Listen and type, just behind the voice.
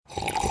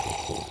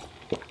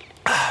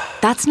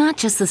That's not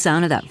just the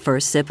sound of that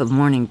first sip of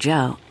Morning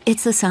Joe.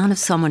 It's the sound of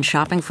someone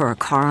shopping for a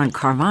car on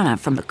Carvana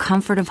from the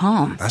comfort of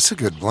home. That's a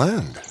good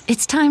blend.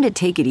 It's time to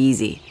take it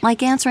easy,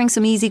 like answering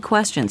some easy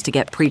questions to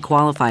get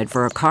pre-qualified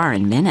for a car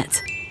in minutes.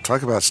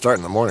 Talk about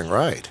starting the morning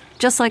right.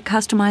 Just like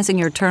customizing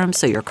your terms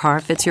so your car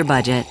fits your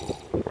budget.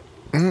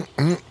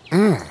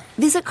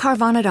 Visit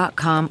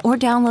Carvana.com or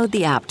download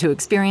the app to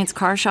experience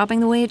car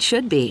shopping the way it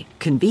should be.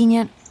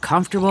 Convenient,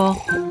 comfortable.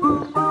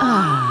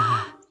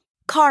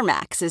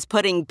 CarMax is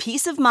putting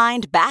peace of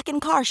mind back in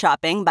car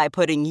shopping by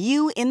putting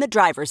you in the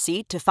driver's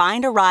seat to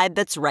find a ride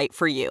that's right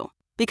for you.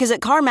 Because at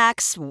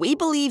CarMax, we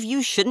believe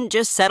you shouldn't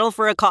just settle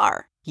for a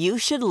car. You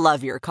should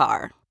love your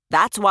car.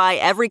 That's why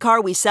every car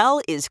we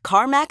sell is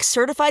CarMax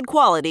certified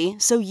quality,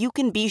 so you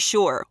can be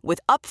sure with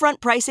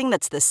upfront pricing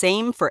that's the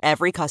same for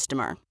every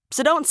customer.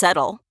 So don't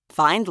settle.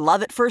 Find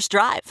love at first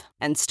drive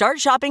and start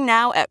shopping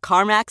now at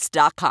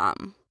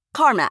CarMax.com.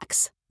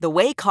 CarMax, the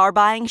way car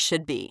buying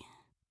should be.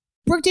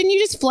 Brooke, didn't you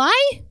just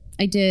fly?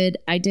 I did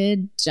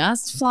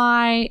just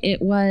fly.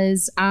 It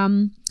was a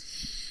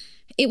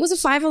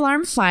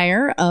 5-alarm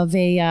fire of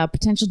a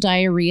potential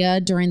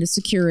diarrhea during the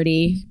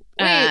security.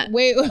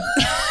 Wait.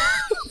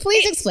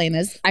 Please explain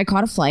this. I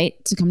caught a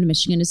flight to come to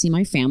Michigan to see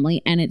my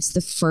family, and it's the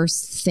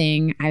first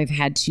thing I've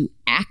had to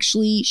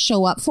actually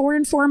show up for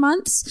in 4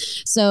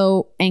 months.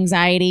 So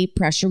anxiety,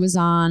 pressure was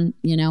on.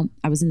 You know,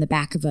 I was in the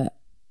back of a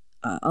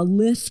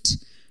lift.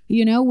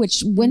 You know,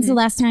 when's the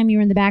last time you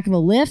were in the back of a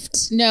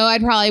lift? No, I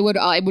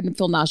wouldn't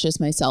feel nauseous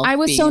myself. I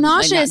was so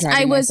nauseous.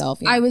 I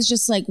was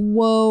just like,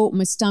 whoa,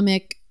 my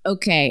stomach.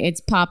 Okay,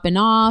 it's popping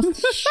off.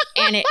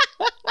 And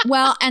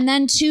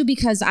then too,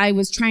 because I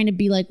was trying to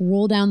be like,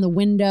 roll down the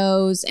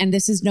windows, and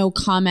this is no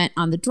comment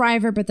on the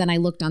driver, but then I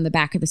looked on the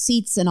back of the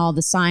seats and all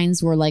the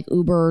signs were like,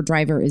 Uber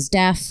driver is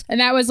deaf. And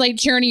that was like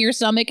churning your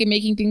stomach and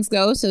making things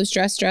go. So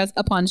stress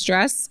upon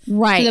stress.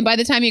 Right. So then by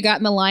the time you got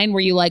in the line,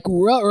 were you like,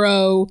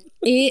 ruh-roh?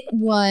 It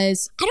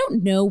was, I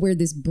don't know where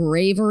this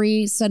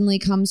bravery suddenly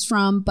comes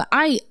from, but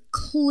I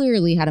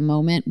clearly had a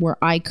moment where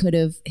I could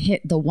have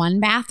hit the one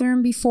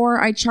bathroom before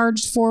I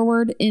charged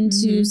forward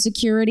into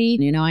security.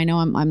 You know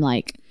I'm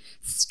like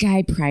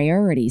sky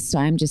priority, so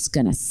I'm just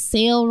gonna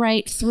sail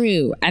right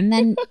through. And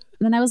then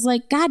I was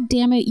like, God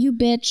damn it, you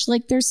bitch!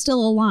 Like there's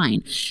still a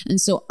line. And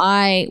so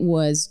I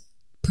was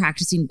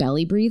practicing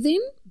belly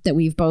breathing that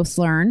we've both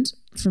learned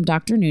from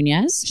Dr.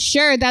 Nunez.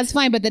 Sure, that's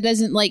fine, but that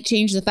doesn't like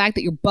change the fact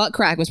that your butt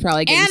crack was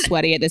probably getting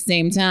sweaty at the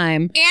same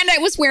time. And I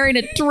was wearing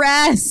a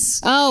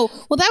dress. Oh,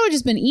 well, that would have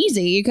just been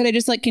easy. You could have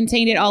just like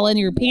contained it all in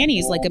your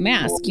panties like a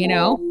mask, you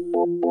know?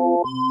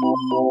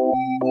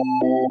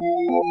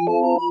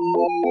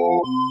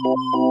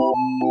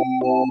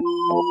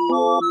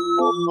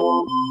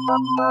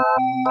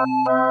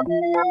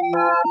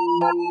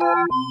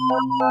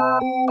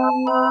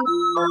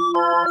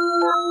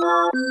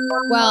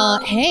 Well,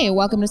 hey,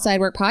 welcome to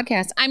Sidework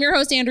Podcast. I'm your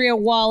host, Andrea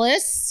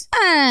Wallace.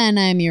 And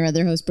I'm your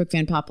other host, Brooke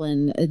Van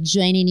Poppelen,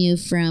 joining you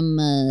from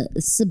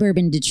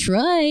suburban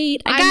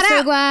Detroit. I'm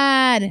so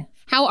glad.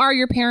 How are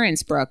your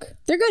parents, Brooke?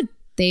 They're good.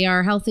 They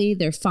are healthy.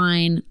 They're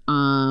fine.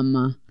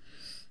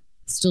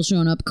 Still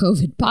showing up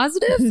COVID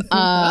positive.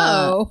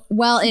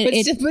 Well,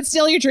 but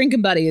still your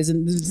drinking buddies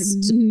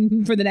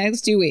for the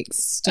next 2 weeks.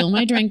 Still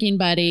my drinking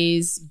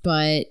buddies,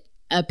 but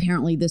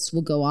apparently this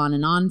will go on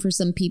and on for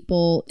some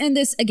people. And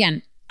this,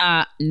 again,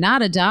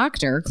 not a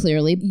doctor,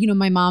 clearly. You know,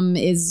 my mom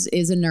is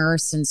a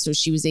nurse, and so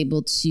she was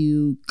able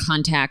to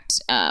contact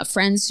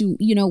friends who,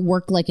 you know,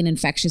 work like an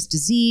infectious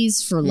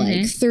disease for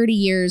like 30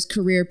 years,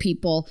 career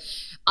people.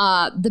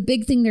 The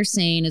big thing they're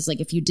saying is like,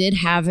 if you did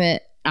have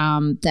it,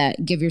 that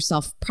give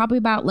yourself probably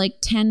about like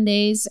 10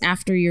 days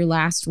after your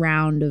last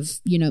round of,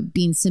 you know,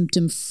 being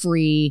symptom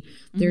free.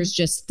 There's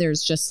just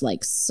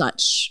like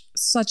such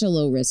a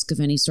low risk of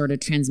any sort of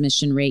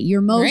transmission rate.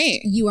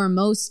 You are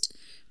most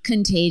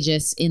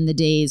contagious in the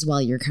days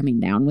while you're coming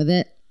down with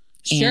it.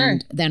 Sure.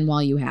 And then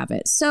while you have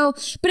it. So,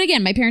 but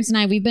again, my parents and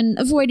I, we've been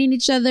avoiding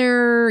each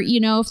other. You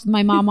know, if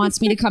my mom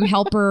wants me to come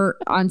help her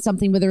on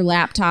something with her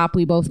laptop,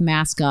 we both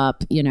mask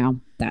up, you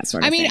know, that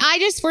sort of thing. I mean, I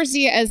just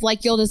foresee it as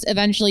like, you'll just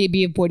eventually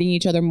be avoiding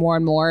each other more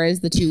and more as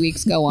the 2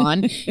 weeks go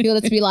on. You'll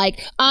just be like,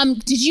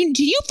 did you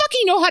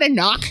fucking know how to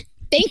knock?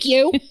 Thank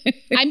you.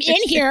 I'm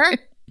in here.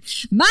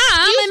 Mom,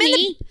 I'm in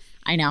the...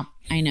 I know.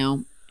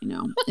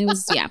 It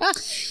was, yeah.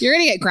 You're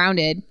going to get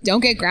grounded.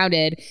 Don't get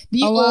grounded.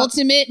 The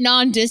ultimate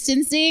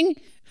non-distancing.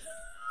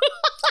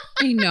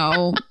 I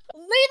know.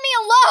 Leave me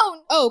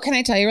alone. Oh, can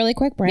I tell you really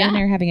quick? Brian and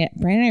I are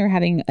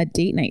having a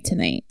date night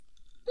tonight.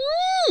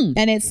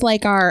 And it's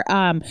like our,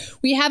 I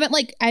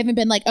haven't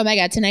been like, oh my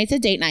God, tonight's a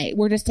date night.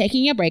 We're just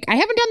taking a break. I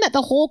haven't done that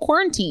the whole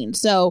quarantine.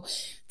 So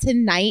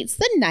tonight's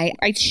the night.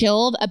 I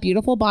chilled a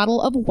beautiful bottle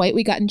of white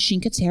we got in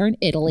Cinque Terre in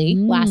Italy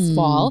last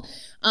fall.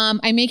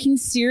 I'm making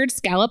seared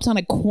scallops on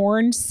a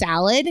corn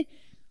salad.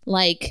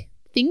 Like,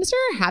 things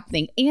are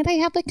happening. And I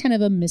have like kind of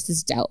a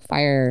Mrs.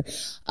 Doubtfire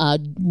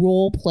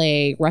role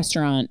play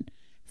restaurant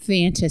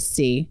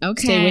fantasy.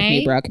 Okay. Stay with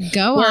me, Brooke.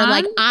 Go where, on.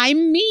 Like,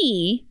 I'm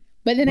me,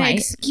 But then I Right.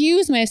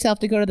 excuse myself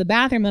to go to the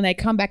bathroom, and I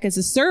come back as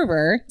a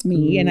server,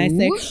 and I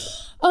say,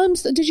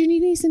 so did you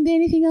need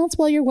anything else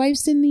while your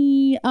wife's in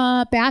the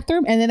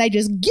bathroom? And then I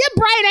just give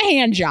Brian a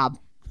hand job.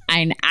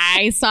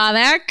 I saw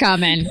that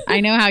coming. I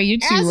know how you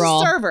two As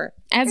roll. a server.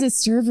 As a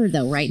server,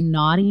 though, right?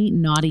 Naughty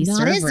Not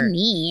server. as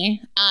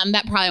me.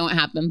 That probably won't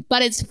happen.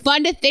 But it's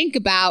fun to think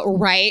about,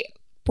 right,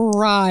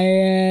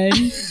 Brian?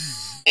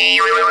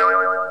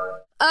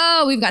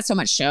 Oh, we've got so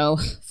much show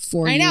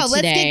for you I know. today.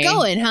 Let's get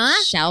going,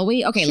 huh? Shall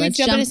we? Okay, Should we let's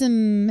jump into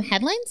some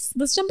headlines?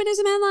 Let's jump into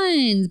some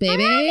headlines,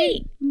 baby. Right.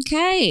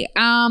 Okay.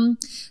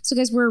 So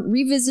guys, we're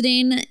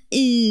revisiting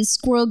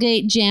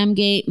Squirrelgate,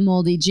 Jamgate,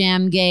 Moldy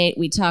Jamgate.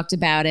 We talked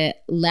about it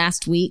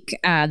last week.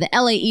 The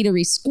LA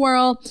Eatery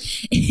Squirrel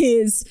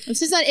is It's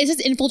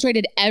just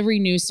infiltrated every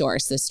news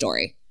source, this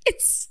story.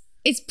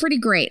 it's pretty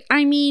great.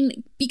 I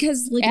mean,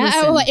 because like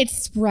listen,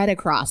 It's spread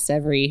across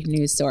every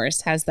news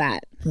source. How's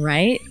that?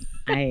 right?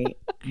 I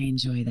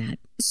enjoy that.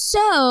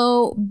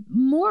 So,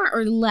 more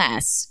or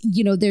less,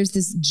 there's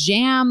this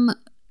jam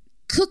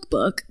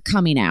cookbook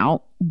coming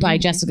out by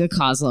Jessica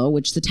Koslow,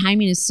 which the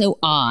timing is so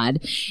odd.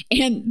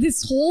 And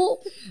this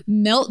whole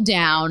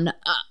meltdown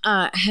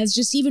has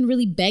just even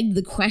really begged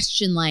the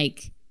question,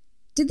 like,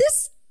 did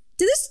this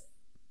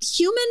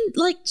human,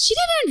 like, she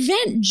didn't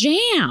invent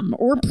jam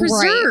or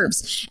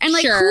preserves. And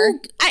like, Sure.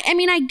 I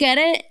mean, I get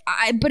it,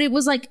 but it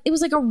was like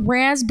a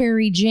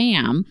raspberry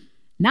jam.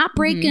 Not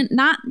breaking,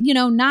 not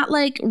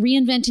like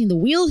reinventing the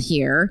wheel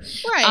here.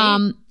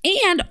 Right.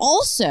 And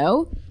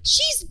also,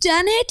 she's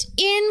done it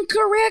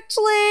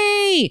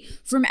incorrectly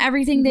from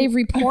everything they've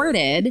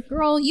reported.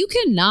 Girl, you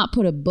cannot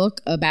put a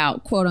book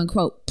about quote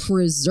unquote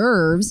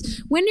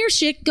preserves when your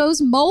shit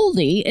goes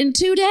moldy in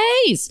 2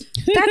 days.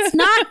 That's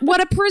not what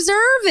a preserve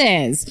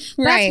is.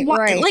 Right, That's why,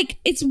 right. like,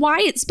 it's why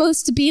it's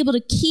supposed to be able to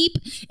keep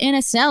in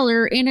a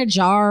cellar, in a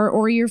jar,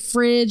 or your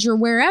fridge or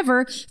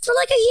wherever for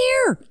like a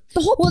year. The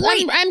whole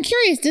point. I'm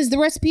curious. Does the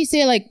recipe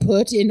say like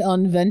put in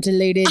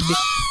unventilated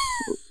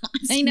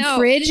I know.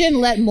 fridge and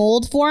let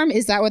mold form?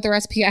 Is that what the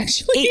recipe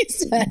actually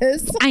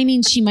says? I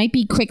mean, she might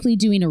be quickly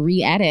doing a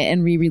re-edit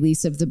and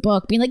re-release of the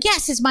book, being like,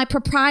 yes, it's my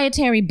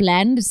proprietary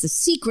blend. It's the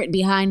secret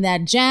behind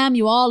that jam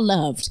you all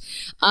loved.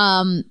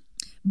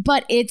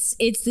 But it's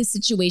this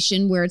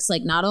situation where it's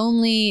like, not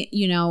only,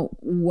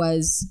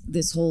 was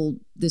this whole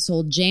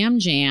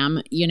jam,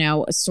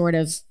 sort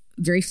of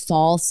very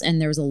false, and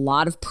there was a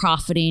lot of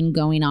profiting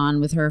going on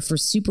with her for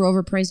super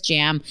overpriced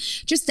jam,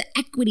 just the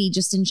equity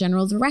just in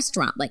general of the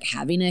restaurant, like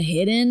having a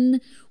hidden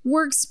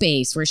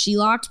workspace where she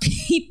locked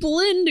people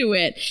into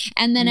it,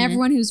 and then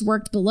everyone who's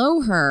worked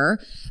below her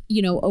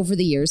over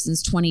the years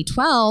since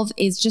 2012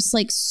 is just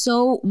like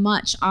so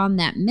much on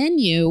that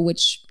menu,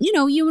 which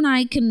you and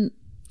I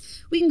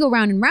we can go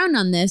round and round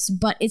on this,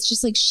 but it's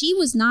just like, she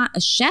was not a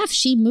chef.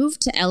 She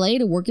moved to LA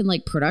to work in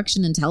like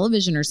production and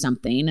television or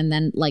something, and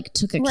then like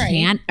took a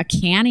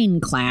canning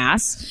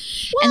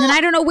class. And then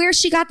I don't know where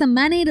she got the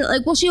money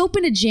to she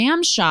opened a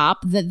jam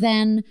shop that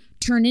then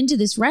turned into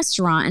this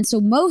restaurant. And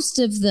so most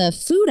of the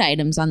food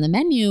items on the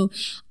menu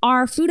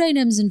are food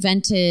items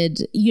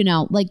invented,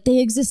 like they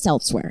exist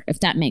elsewhere, if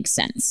that makes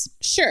sense.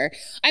 Sure.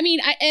 I mean,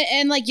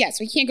 yes,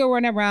 we can't go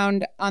run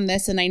around on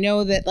this. And I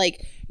know that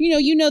like,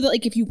 that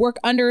like if you work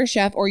under a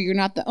chef or you're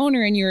not the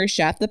owner and you're a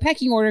chef, the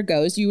pecking order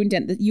goes, you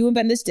invent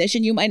this dish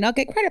and you might not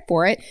get credit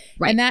for it.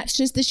 Right. And that's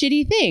just the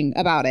shitty thing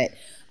about it.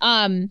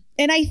 And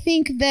I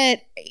think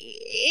that,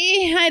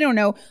 I don't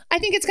know. I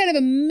think it's kind of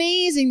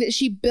amazing that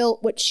she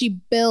built what she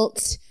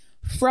built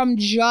from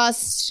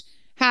just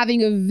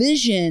having a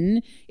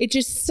vision. It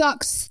just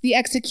sucks the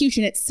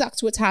execution. It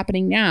sucks what's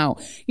happening now.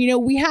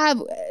 We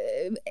have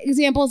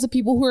examples of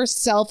people who are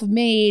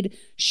self-made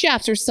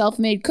chefs or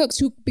self-made cooks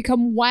who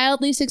become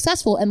wildly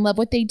successful and love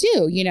what they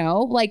do,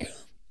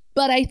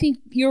 But I think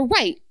you're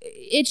right.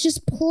 It's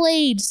just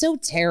played so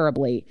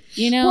terribly,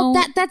 Well,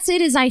 that's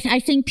it. Is I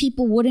think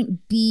people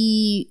wouldn't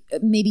be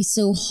maybe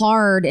so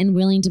hard and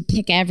willing to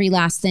pick every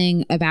last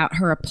thing about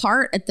her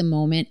apart at the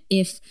moment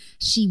if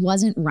she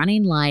wasn't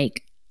running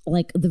like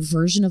the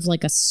version of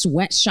like a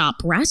sweatshop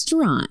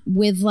restaurant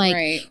with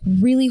like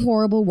really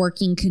horrible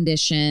working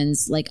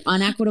conditions, like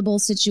unequitable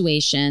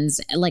situations,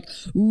 like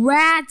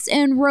rats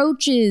and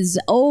roaches.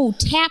 Oh,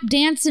 tap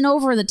dancing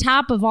over the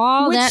top of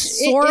all that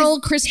sorrel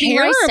crispy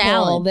rice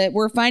salad. That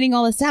we're finding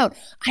all this out.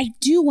 I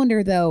do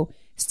wonder though,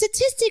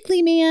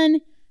 statistically, man,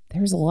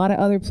 there's a lot of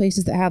other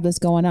places that have this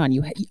going on.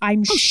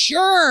 I'm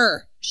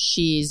sure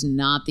she's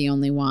not the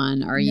only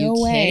one. Are you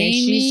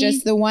kidding me? She's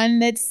just the one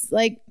that's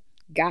like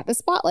got the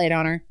spotlight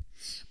on her.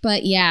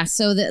 But yeah,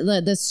 so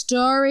the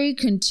story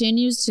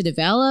continues to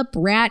develop.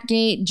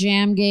 Ratgate,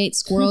 Jamgate,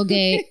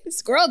 Squirrelgate.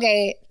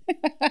 Squirrelgate.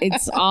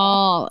 It's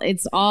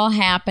all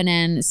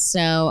happening.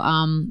 So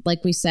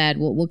like we said,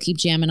 we'll keep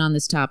jamming on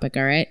this topic,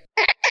 all right?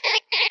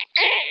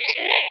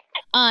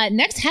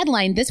 Next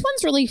headline. This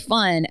one's really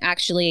fun,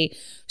 actually.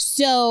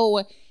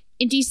 So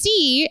in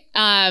DC,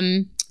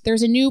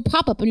 there's a new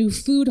pop-up, a new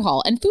food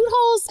hall. And food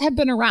halls have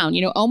been around.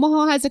 You know,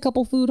 Omaha has a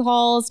couple food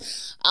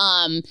halls.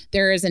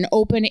 There is an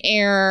open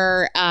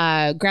air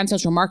Grand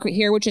Central Market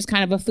here, which is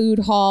kind of a food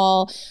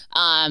hall.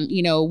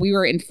 You know, we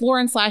were in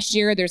Florence last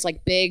year. There's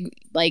like big,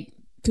 like,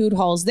 food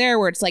halls there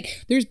where it's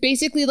like there's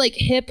basically like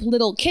hip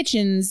little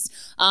kitchens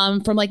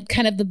from like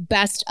kind of the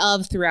best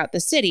of throughout the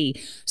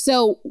city.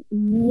 So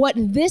what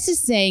this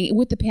is saying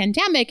with the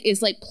pandemic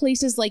is like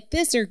places like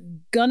this are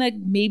gonna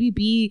maybe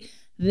be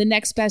the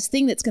next best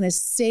thing that's gonna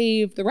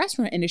save the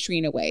restaurant industry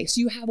in a way.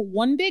 So you have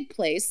one big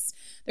place,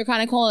 they're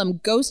kind of calling them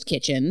ghost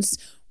kitchens,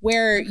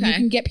 where you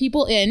can get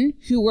people in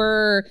who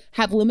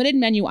have limited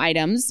menu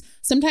items.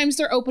 Sometimes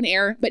they're open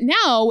air, but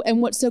now,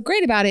 and what's so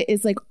great about it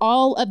is like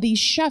all of these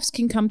chefs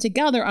can come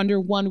together under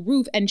one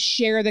roof and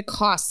share the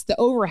costs, the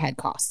overhead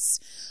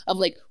costs of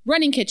like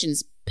running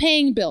kitchens,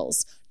 paying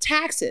bills,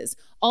 taxes,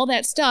 all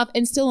that stuff,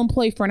 and still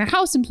employ front of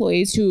house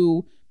employees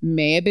who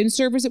may have been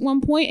servers at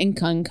one point and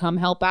can come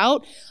help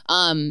out.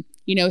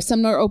 You know,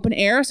 some are open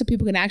air, so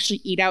people can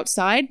actually eat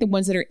outside. The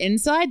ones that are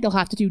inside, they'll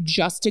have to do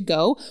just to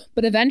go.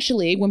 But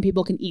eventually, when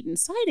people can eat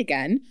inside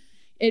again,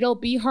 it'll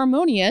be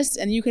harmonious,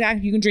 and you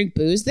can drink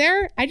booze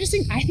there. I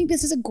think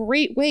this is a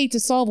great way to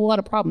solve a lot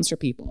of problems for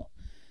people.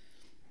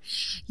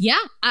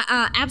 Yeah,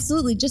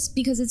 absolutely. Just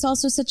because it's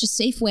also such a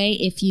safe way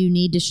if you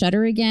need to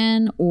shutter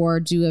again or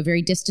do a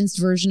very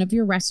distanced version of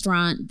your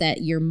restaurant,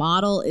 that your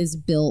model is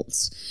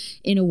built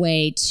in a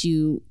way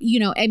to, you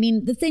know, I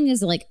mean, the thing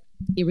is like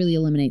it really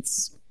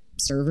eliminates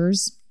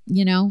servers,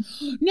 you know?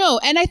 No,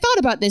 and I thought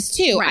about this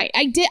too. Right.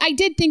 I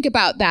did think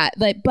about that.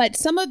 But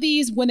some of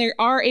these, when they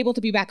are able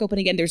to be back open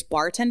again, there's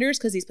bartenders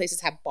because these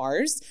places have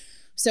bars.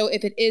 So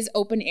if it is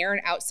open air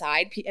and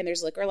outside and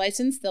there's liquor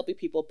license, there'll be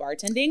people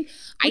bartending.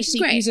 I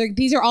think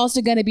these are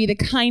also going to be the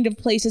kind of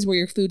places where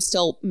your food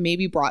still may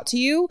be brought to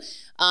you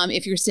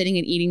if you're sitting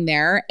and eating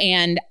there.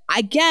 And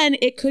again,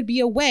 it could be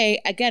a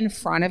way, again,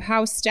 front of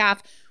house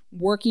staff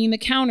working the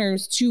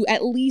counters to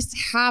at least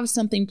have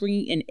something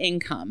bringing in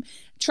income.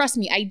 Trust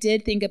me, I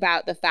did think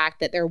about the fact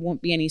that there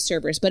won't be any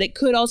servers, but it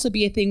could also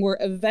be a thing where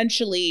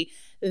eventually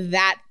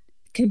that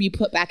can be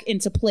put back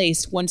into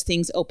place once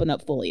things open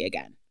up fully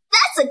again.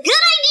 That's a good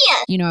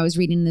idea. You know, I was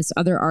reading this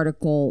other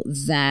article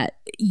that,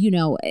 you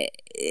know,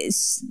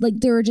 it's like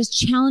there are just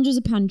challenges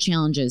upon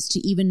challenges to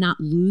even not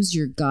lose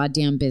your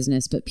goddamn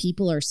business, but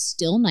people are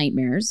still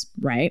nightmares,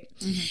 right?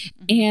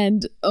 Mm-hmm.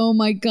 And oh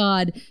my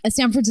God, a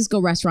San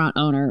Francisco restaurant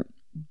owner,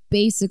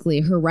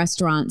 basically her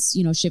restaurants,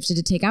 you know,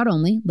 shifted to takeout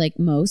only, like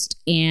most,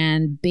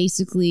 and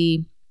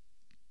basically,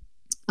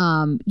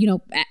 you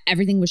know,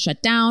 everything was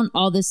shut down,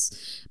 all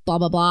this blah,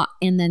 blah, blah.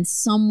 And then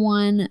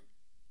someone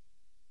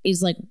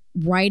is like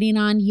writing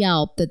on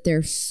Yelp that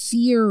they're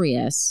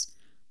furious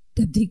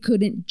that they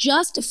couldn't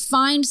just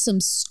find some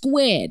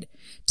squid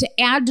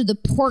to add to the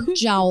pork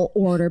jowl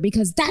order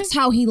because that's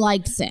how he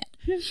likes it.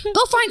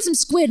 Go find some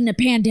squid in a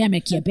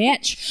pandemic, you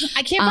bitch.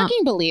 I can't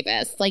fucking believe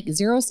this. Like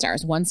 0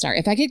 stars, 1 star.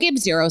 If I could give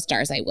 0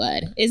 stars, I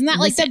would. Isn't that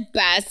like the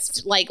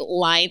best like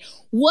line?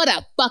 What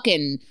a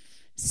fucking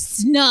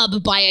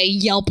snub by a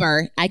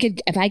Yelper.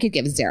 If I could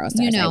give 0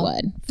 stars, you know, I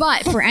would.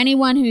 But for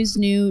anyone who's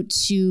new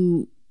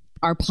to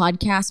our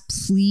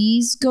podcast,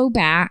 please go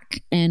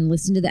back and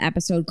listen to the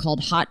episode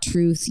called Hot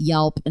Truth,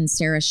 Yelp, and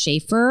Sarah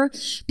Schaefer,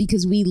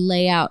 because we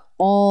lay out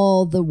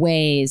all the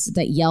ways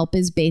that Yelp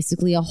is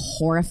basically a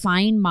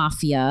horrifying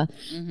mafia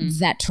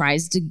that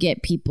tries to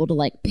get people to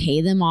like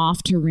pay them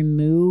off to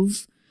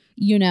remove,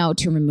 you know,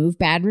 to remove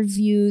bad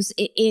reviews.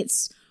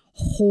 It's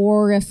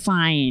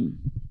horrifying.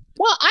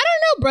 Well, I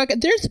don't know, Brooke.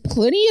 There's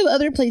plenty of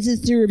other places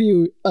to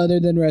review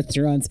other than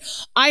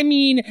restaurants. I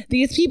mean,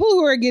 these people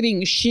who are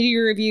giving shitty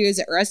reviews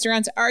at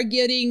restaurants they're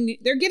giving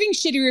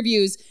shitty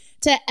reviews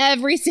to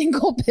every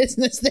single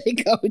business they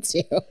go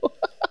to.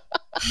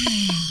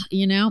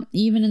 You know,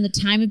 even in the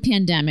time of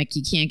pandemic,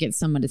 you can't get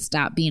someone to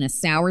stop being a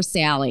sour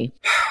Sally.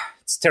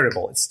 It's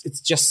terrible. It's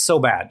just so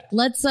bad.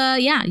 Let's,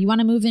 you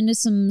want to move into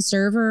some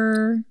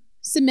server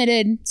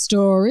submitted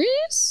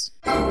stories?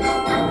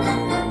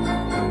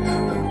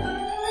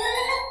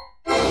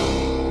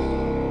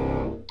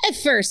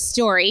 First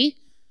story,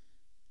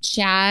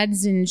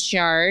 Chad's in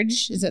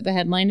charge. Is that the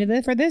headline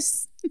for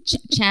this?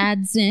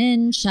 Chad's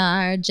in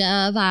charge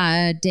of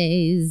our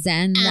days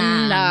and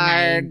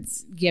our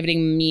nights.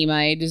 Giving me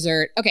my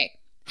dessert. Okay.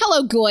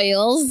 Hello,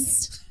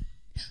 Goyles.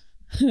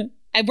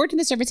 I've worked in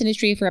the service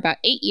industry for about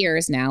 8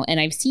 years now, and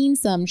I've seen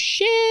some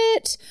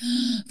shit.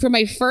 For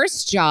my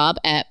first job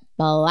at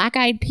Black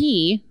Eyed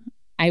Pea,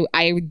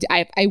 I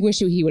wish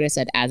he would have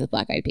said as a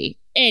Black Eyed Pea.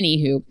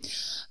 Anywho,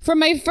 from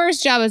my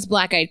first job as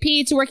Black Eyed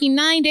Pea to working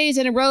 9 days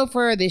in a row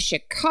for the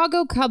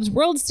Chicago Cubs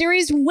World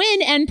Series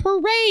win and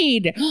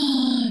parade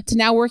to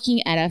now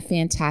working at a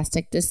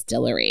fantastic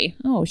distillery.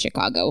 Oh,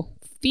 Chicago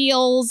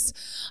feels.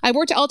 I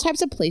worked at all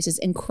types of places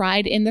and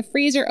cried in the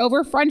freezer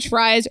over French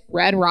fries.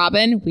 Red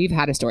Robin. We've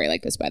had a story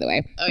like this, by the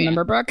way. Oh,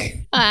 remember, yeah. Brooke?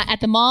 At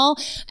the mall,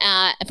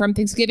 from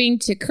Thanksgiving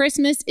to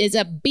Christmas is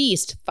a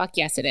beast. Fuck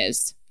yes, it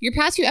is. Your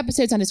past few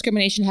episodes on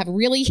discrimination have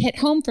really hit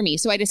home for me,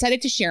 so I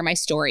decided to share my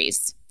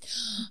stories.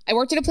 I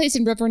worked at a place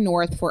in River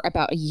North for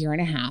about a year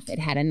and a half. It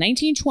had a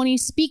 1920s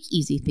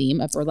speakeasy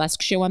theme, a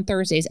burlesque show on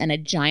Thursdays, and a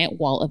giant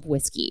wall of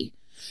whiskey.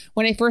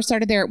 When I first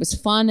started there, it was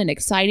fun and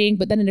exciting,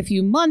 but then in a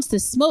few months, the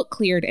smoke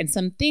cleared and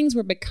some things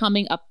were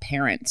becoming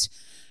apparent.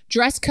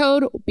 Dress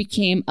code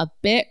became a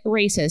bit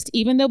racist,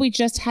 even though we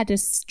just had to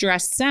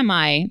dress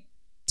semi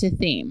to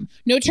theme.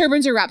 No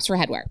turbans or wraps for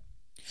headwear.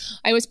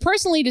 I was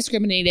personally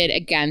discriminated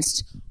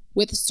against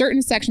with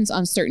certain sections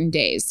on certain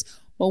days.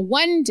 Well,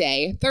 one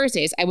day,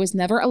 Thursdays, I was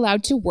never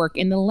allowed to work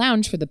in the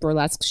lounge for the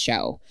burlesque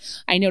show.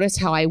 I noticed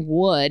how I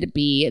would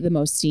be the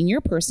most senior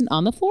person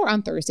on the floor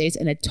on Thursdays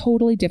in a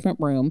totally different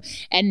room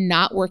and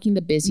not working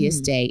the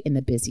busiest day in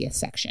the busiest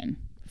section.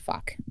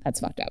 Fuck,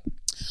 that's fucked up.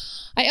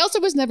 I also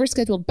was never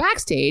scheduled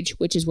backstage,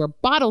 which is where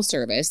bottle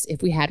service,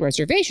 if we had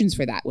reservations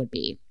for that, would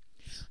be.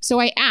 So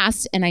I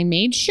asked, and I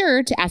made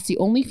sure to ask the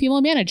only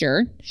female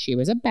manager, she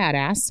was a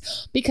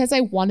badass, because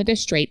I wanted a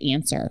straight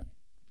answer.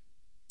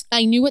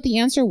 I knew what the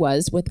answer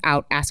was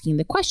without asking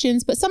the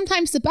questions, but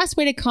sometimes the best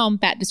way to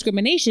combat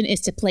discrimination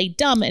is to play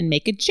dumb and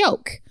make a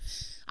joke.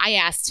 I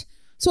asked,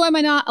 so am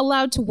I not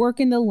allowed to work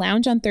in the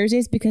lounge on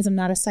Thursdays because I'm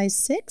not a size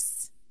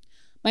 6?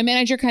 My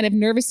manager kind of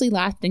nervously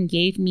laughed and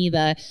gave me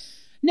the,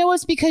 no,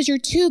 it's because you're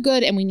too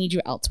good and we need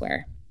you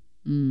elsewhere.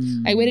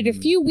 I waited a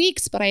few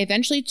weeks, but I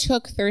eventually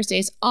took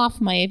Thursdays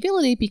off my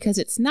ability because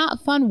it's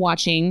not fun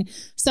watching,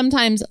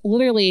 sometimes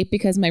literally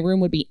because my room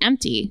would be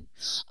empty.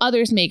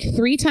 Others make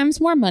 3 times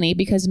more money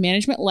because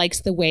management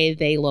likes the way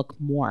they look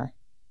more.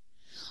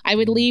 I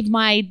would leave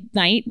my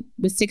night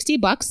with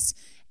 $60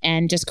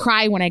 and just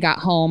cry when I got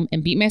home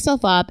and beat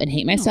myself up and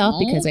hate myself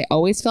because I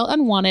always felt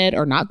unwanted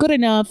or not good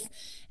enough.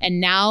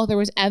 And now there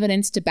was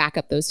evidence to back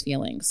up those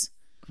feelings.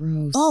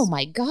 Gross. Oh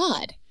my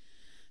God.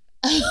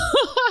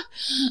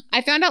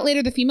 I found out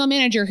later the female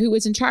manager who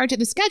was in charge of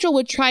the schedule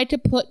would try to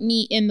put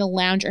me in the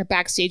lounge or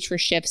backstage for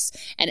shifts,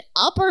 and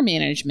upper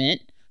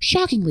management,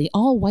 shockingly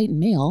all white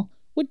male,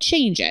 would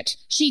change it.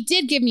 She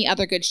did give me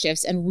other good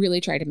shifts and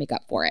really tried to make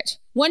up for it.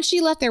 Once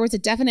she left, there was a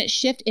definite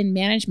shift in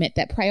management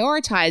that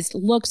prioritized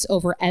looks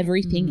over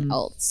everything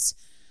else.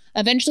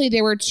 Eventually,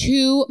 there were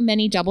too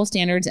many double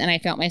standards and I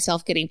felt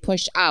myself getting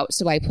pushed out,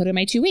 so I put in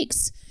my 2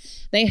 weeks.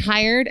 They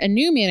hired a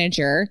new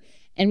manager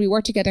and we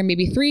worked together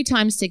maybe 3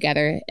 times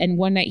together. And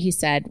one night he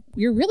said,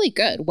 "You're really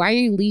good. Why are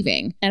you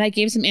leaving?" And I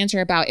gave some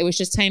answer about it was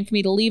just time for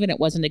me to leave and it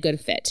wasn't a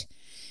good fit.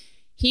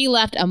 He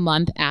left a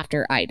month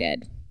after I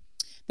did.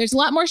 There's a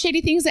lot more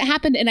shady things that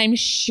happened, and I'm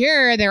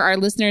sure there are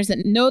listeners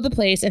that know the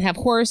place and have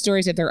horror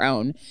stories of their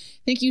own.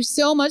 Thank you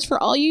so much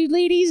for all you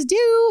ladies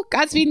do.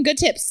 Godspeed and good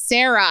tips,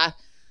 Sarah.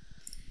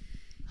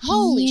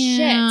 Holy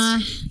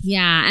shit.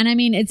 Yeah. And I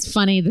mean, it's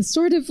funny. The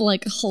sort of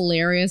like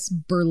hilarious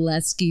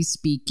burlesque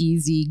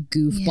speakeasy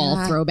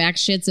goofball throwback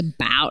shit's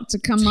about to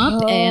come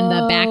up in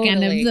the back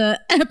end of the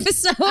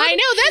episode. I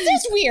know. That's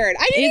just weird.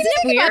 I didn't even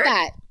think about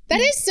that.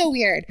 That is so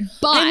weird.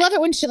 But I love it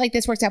when shit like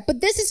this works out.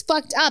 But this is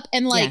fucked up.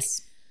 And like,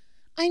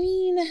 I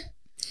mean,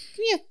 give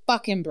me a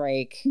fucking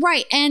break.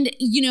 Right. And,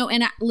 you know,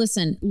 and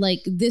listen, like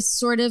this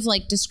sort of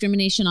like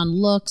discrimination on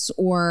looks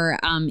or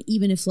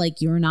even if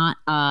like you're not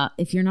a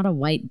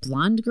white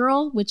blonde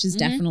girl, which is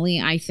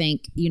definitely, I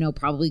think, you know,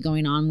 probably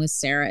going on with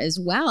Sarah as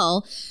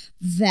well,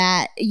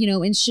 that, you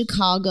know, in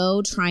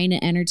Chicago trying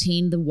to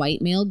entertain the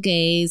white male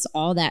gaze,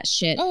 all that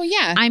shit. Oh,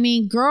 yeah. I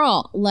mean,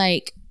 girl,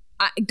 like,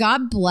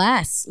 God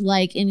bless,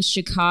 like in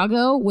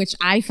Chicago, which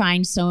I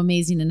find so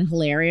amazing and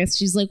hilarious.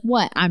 She's like,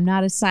 what? I'm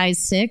not a size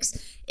 6.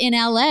 In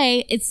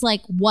LA, it's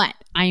like, what?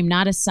 I am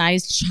not a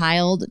size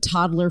child,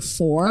 toddler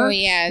 4. Oh,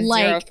 yeah.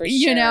 Like, 0 for sure.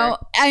 You know,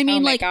 I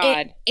mean, like,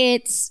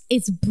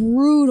 it's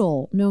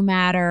brutal no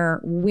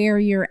matter where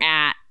you're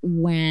at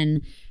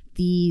when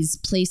these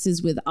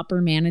places with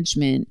upper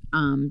management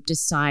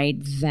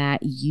decide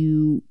that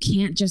you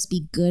can't just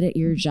be good at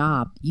your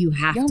job. You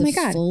have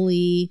to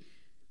fully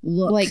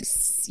look like,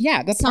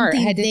 yeah, the part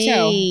head to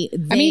toe.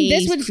 I mean,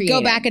 this would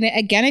go back and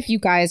again, if you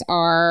guys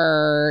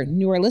are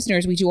newer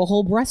listeners, we do a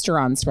whole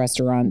restaurants,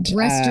 booberons,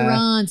 right?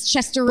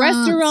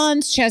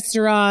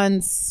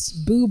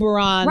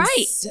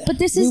 But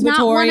this is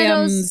not one of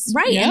those,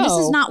 right? No. And this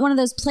is not one of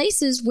those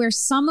places where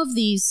some of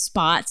these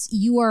spots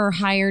you are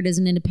hired as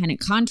an independent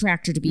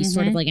contractor to be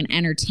sort of like an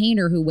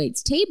entertainer who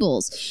waits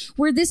tables.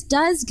 Where this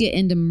does get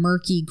into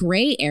murky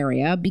gray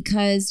area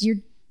because you're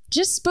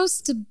just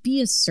supposed to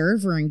be a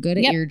server and good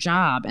at your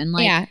job. And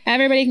like, yeah,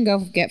 everybody can go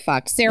get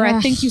fucked.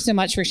 Sarah, thank you so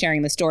much for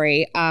sharing the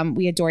story.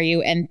 We adore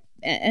you. And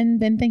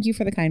then thank you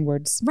for the kind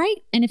words. Right.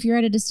 And if you're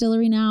at a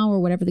distillery now or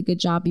whatever the good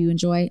job you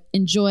enjoy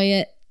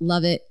it,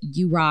 love it.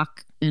 You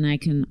rock. And I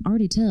can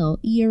already tell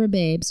you're a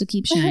babe. So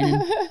keep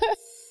shining.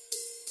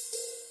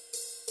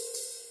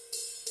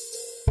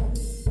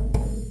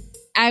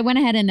 I went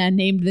ahead and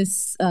named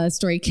this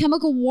story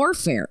Chemical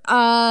Warfare.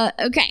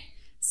 Okay.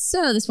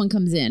 So this one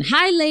comes in.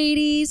 Hi,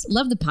 ladies.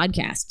 Love the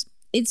podcast.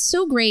 It's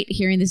so great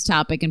hearing this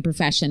topic and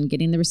profession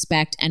getting the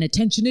respect and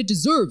attention it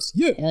deserves.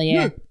 Yeah. Hell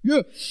yeah.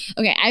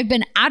 Okay, I've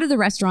been out of the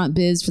restaurant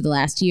biz for the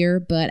last year,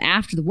 but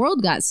after the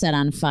world got set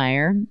on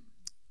fire,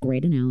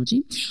 Great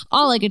analogy.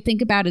 All I could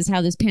think about is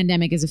how this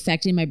pandemic is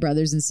affecting my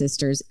brothers and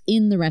sisters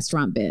in the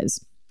restaurant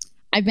biz.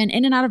 I've been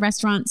in and out of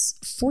restaurants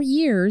for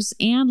years,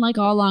 and like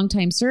all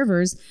longtime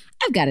servers,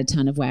 I've got a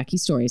ton of wacky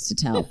stories to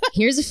tell.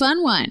 Here's a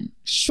fun one.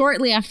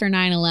 Shortly after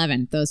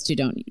 9/11, those two.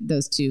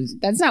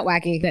 That's not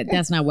wacky.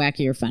 That's not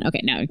wacky or fun.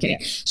 Okay, no, I'm kidding.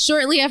 Yeah.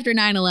 Shortly after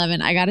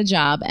 9/11, I got a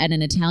job at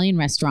an Italian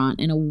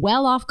restaurant in a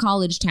well-off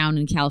college town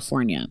in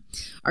California.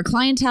 Our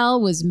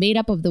clientele was made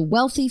up of the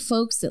wealthy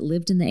folks that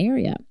lived in the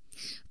area.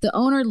 The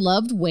owner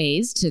loved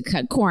ways to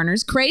cut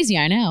corners. Crazy,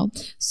 I know.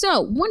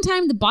 So one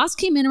time the boss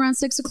came in around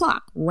 6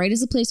 o'clock, right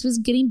as the place was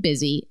getting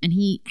busy, and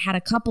he had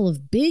a couple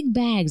of big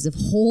bags of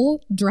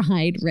whole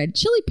dried red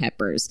chili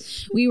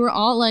peppers. We were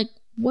all like,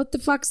 what the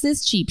fuck's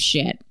this cheap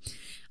shit?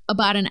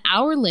 About an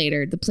hour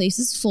later, the place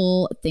is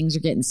full. Things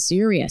are getting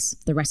serious.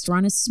 The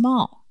restaurant is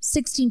small,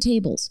 16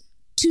 tables,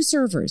 2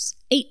 servers,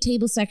 8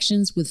 table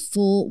sections with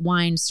full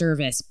wine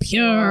service.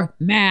 Pure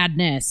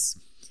madness.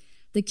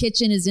 The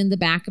kitchen is in the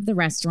back of the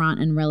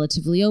restaurant and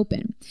relatively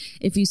open.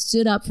 If you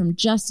stood up from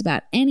just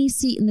about any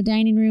seat in the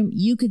dining room,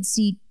 you could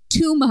see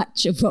too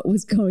much of what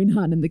was going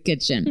on in the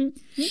kitchen.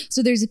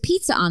 So there's a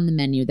pizza on the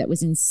menu that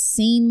was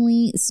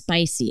insanely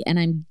spicy, and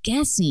I'm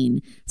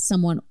guessing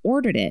someone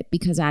ordered it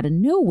because out of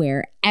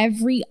nowhere,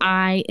 every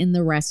eye in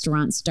the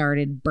restaurant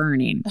started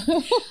burning.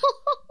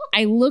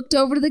 I looked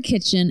over to the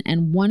kitchen,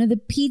 and one of the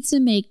pizza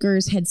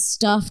makers had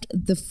stuffed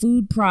the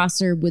food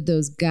processor with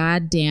those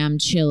goddamn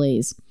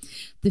chilies.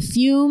 The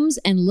fumes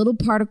and little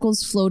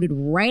particles floated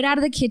right out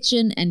of the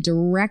kitchen and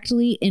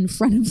directly in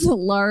front of the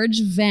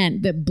large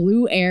vent that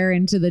blew air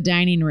into the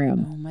dining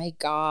room. Oh my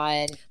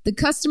God. The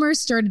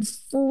customers started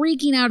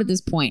freaking out at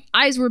this point.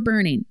 Eyes were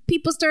burning.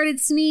 People started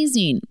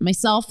sneezing.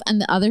 Myself and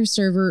the other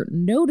server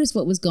noticed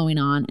what was going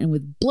on, and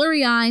with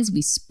blurry eyes,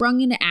 we sprung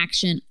into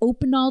action,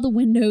 opened all the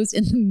windows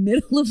in the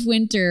middle of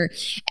winter,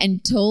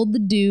 and told the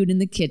dude in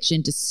the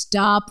kitchen to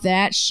stop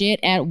that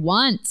shit at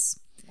once.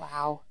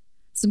 Wow.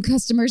 Some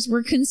customers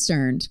were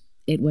concerned.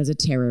 It was a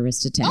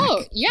terrorist attack.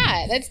 Oh,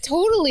 yeah. That's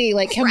totally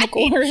like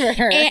chemical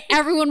warfare.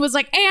 Everyone was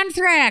like,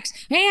 anthrax,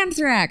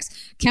 anthrax,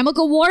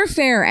 chemical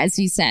warfare, as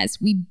he says.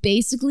 We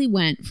basically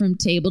went from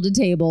table to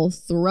table,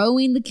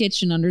 throwing the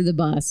kitchen under the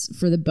bus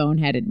for the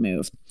boneheaded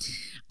move,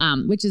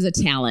 which is a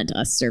talent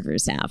us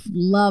servers have.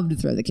 Love to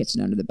throw the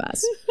kitchen under the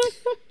bus.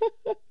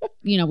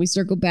 We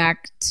circle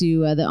back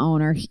to the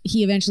owner.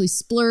 He eventually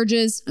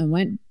splurges and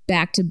went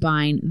back to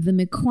buying the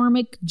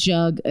McCormick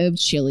jug of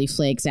chili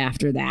flakes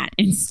after that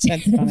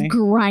instead of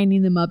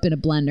grinding them up in a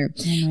blender.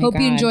 Oh Hope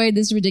God. you enjoyed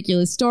this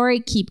ridiculous story.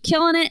 Keep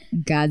killing it.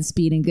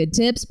 Godspeed and good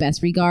tips.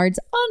 Best regards,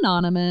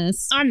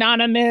 Anonymous.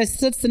 Anonymous.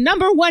 That's the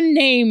number one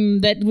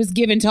name that was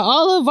given to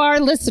all of our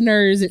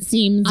listeners, it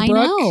seems,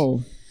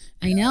 Brooke.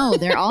 I know.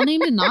 They're all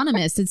named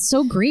Anonymous. It's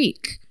so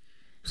Greek.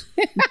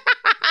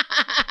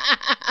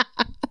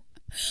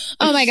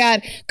 Oh my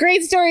God.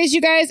 Great stories,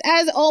 you guys.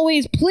 As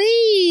always,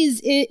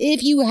 please,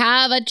 if you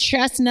have a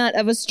chestnut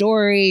of a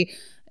story,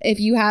 if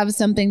you have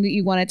something that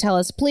you want to tell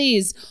us,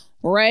 please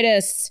write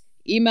us,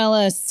 email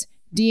us,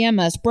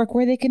 DM us. Brooke,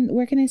 where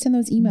can I send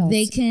those emails?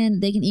 They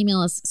can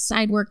email us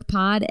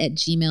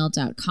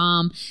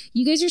sideworkpod@gmail.com.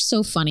 You guys are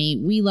so funny.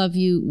 We love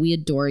you. We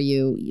adore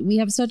you. We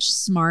have such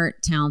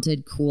smart,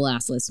 talented, cool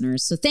ass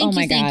listeners. So thank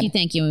you. And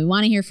we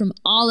want to hear from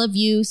all of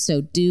you. So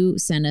do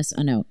send us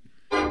a note.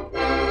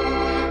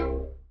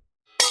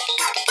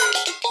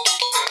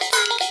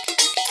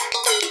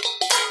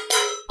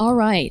 All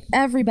right,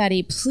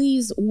 everybody,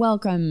 please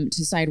welcome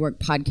to Sidework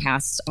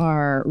Podcasts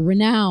our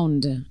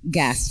renowned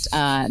guest,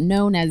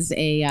 known as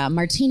a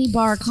martini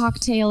bar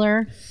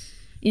cocktailer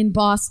in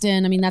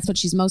Boston. I mean, that's what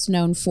she's most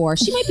known for.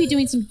 She might be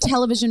doing some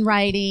television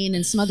writing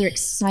and some other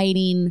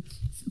exciting,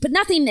 but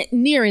nothing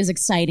near as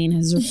exciting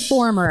as her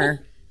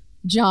former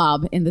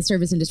job in the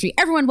service industry.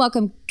 Everyone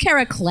welcome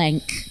Kara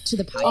Klenk to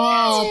the podcast.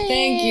 Oh,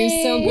 thank you.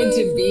 So good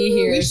to be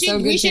here.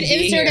 We should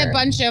insert a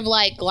bunch of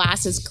like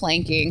glasses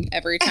clanking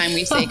every time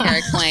we say Kara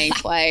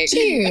Klenk. Like,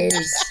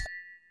 cheers.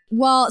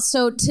 Well,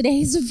 so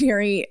today's a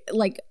very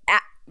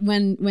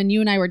when you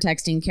and I were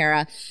texting,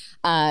 Kara,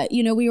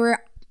 we were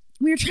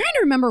trying to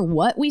remember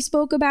what we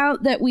spoke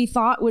about that we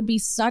thought would be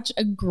such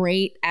a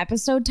great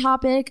episode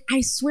topic.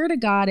 I swear to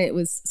God, it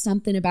was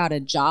something about a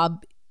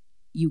job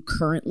you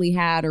currently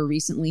had or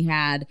recently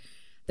had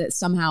that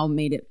somehow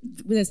made it.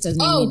 This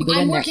doesn't even need to go in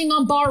there. I'm working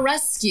on Bar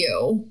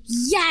Rescue.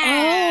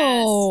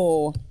 Yes.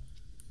 Oh,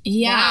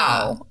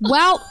 yeah. Wow.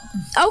 Well,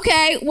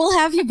 okay, we'll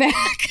have you back.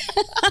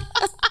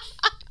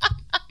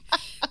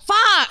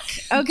 Fuck.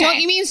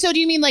 Okay. Do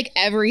you mean like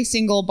every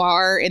single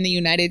bar in the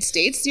United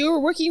States you were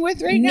working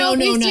with right now?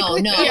 No.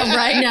 Yeah,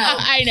 right. No.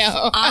 I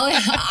know.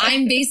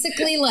 I'm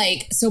basically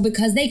so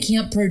because they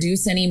can't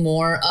produce any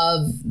more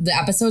of the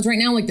episodes right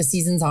now, like the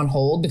season's on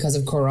hold because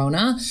of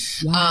Corona.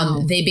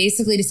 Wow. They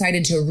basically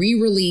decided to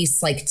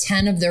re-release like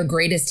 10 of their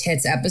greatest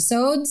hits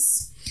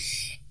episodes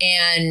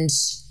and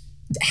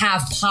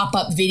have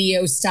pop-up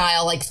video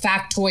style like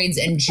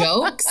factoids and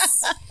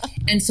jokes.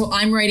 And so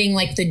I'm writing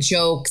like the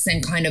jokes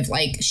and kind of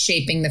like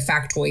shaping the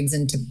factoids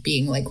into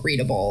being like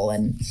readable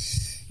and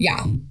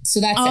Yeah.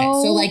 So that's it.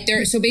 So like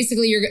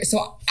basically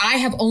so I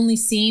have only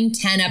seen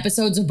 10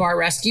 episodes of Bar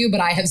Rescue, but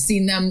I have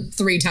seen them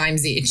 3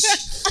 times each.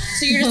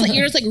 So you're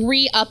just like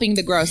re-upping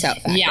the gross out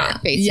factor. Yeah.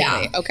 Basically.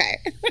 Yeah. Okay.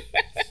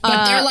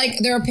 But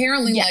they're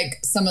apparently like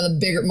some of the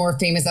bigger, more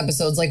famous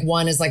episodes. Like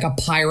one is like a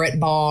pirate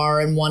bar,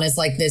 and one is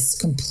like this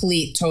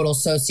complete total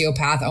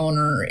sociopath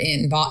owner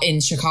in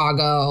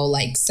Chicago.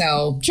 Like,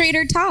 so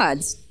Trader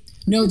Todd's.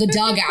 No, The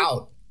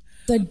Dugout.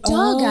 The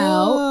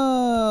Dugout.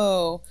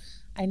 Oh,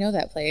 I know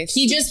that place.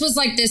 He just was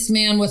like this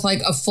man with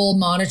like a full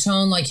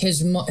monotone, like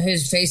his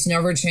face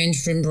never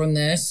changed from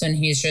this, and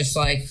he's just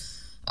like,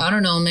 I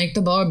don't know, make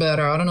the bar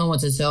better. I don't know what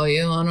to tell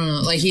you. I don't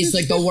know. Like, he's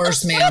like the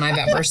worst man I've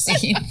ever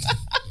seen.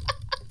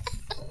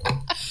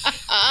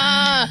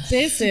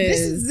 This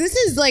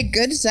is like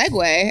good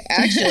segue,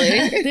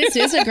 actually. This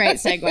is a great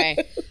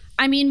segue.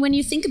 I mean, when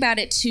you think about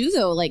it too,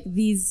 though, like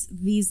these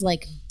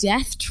like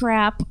death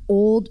trap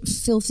old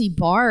filthy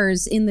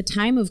bars in the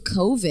time of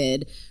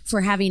COVID,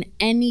 for having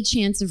any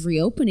chance of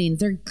reopening,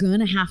 they're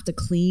gonna have to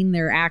clean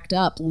their act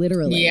up,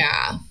 literally.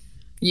 Yeah.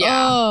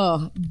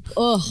 Yeah.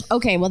 Oh,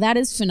 okay. Well, that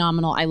is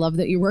phenomenal. I love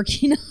that you're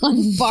working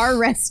on Bar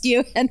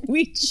Rescue, and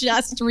we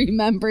just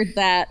remembered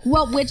that.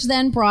 Well, which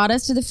then brought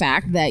us to the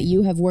fact that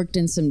you have worked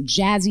in some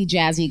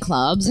jazzy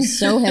clubs.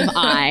 So have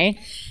I.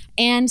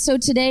 And so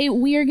today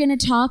we are going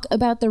to talk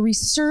about the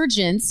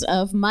resurgence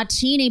of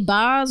martini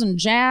bars and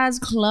jazz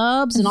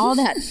clubs and all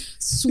that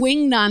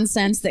swing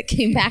nonsense that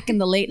came back in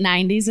the late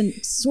 90s and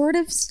sort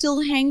of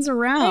still hangs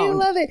around. I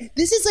love it.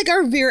 This is like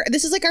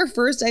our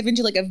first dive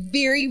into like a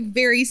very,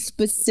 very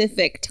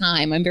specific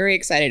time. I'm very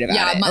excited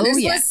about it.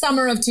 This was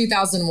summer of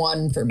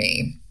 2001 for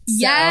me.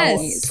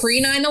 Yes. So,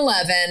 pre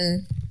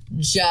 9/11,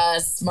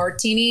 just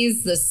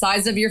martinis the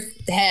size of your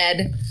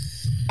head.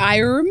 I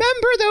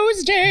remember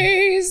those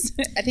days.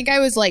 I think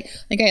I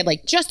had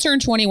like just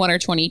turned 21 or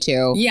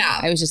 22. Yeah.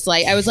 I was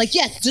like,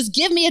 yes, just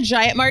give me a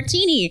giant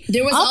martini.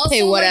 I'll also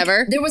pay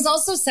whatever. There was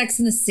also Sex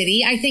in the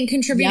City, I think,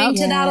 contributing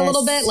to that a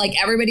little bit. Like,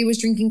 everybody was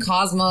drinking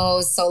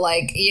Cosmos. So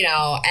like, you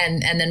know,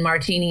 and then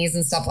martinis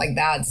and stuff like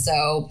that.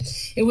 So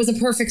it was a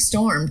perfect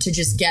storm to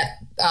just get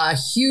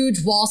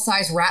huge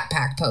wall-size Rat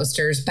Pack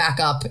posters back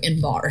up in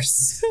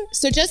bars.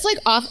 So just like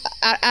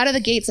out of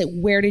the gates, like,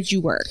 where did you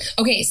work?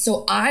 Okay,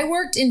 so I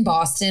worked in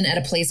Boston at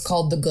a place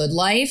called The Good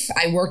Life.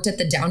 I worked at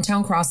the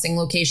Downtown Crossing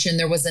location.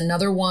 There was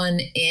another one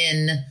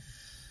in,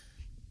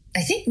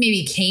 I think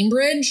maybe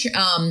Cambridge.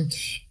 I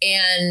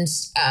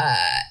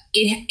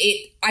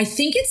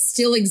think it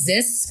still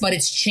exists, but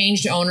it's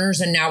changed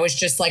owners and now it's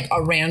just like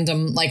a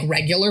random, like,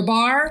 regular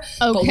bar.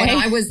 Okay. But when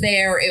I was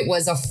there, it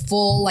was a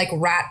full like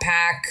Rat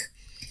Pack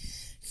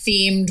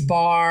themed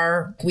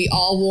bar. We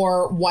all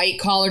wore white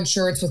collared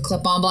shirts with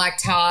clip-on black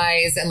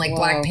ties and like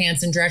black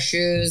pants and dress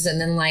shoes.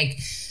 And then, like,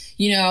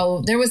 you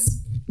know, there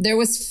was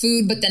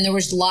food, but then there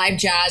was live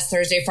jazz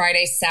Thursday,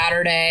 Friday,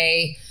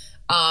 Saturday,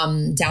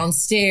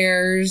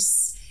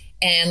 downstairs.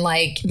 And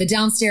like, the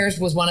downstairs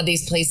was one of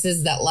these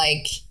places that,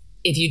 like,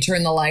 if you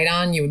turn the light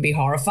on, you would be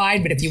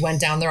horrified. But if you went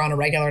down there on a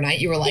regular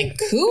night, you were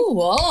like,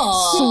 cool.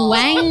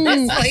 Swang.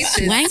 This place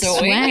is Swang.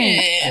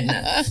 swinging.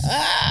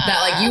 That,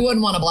 like, you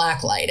wouldn't want to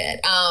black light it.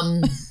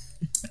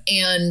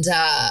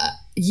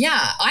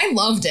 Yeah, I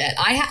loved it.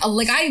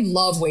 I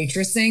love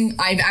waitressing.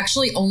 I've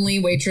actually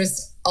only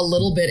waitressed a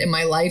little bit in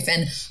my life,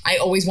 and I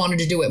always wanted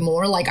to do it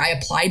more. Like, I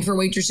applied for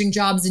waitressing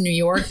jobs in New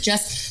York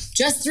just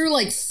through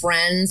like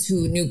friends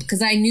who knew,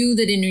 because I knew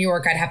that in New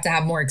York I'd have to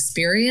have more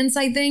experience,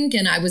 I think.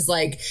 And I was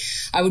like,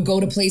 I would go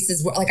to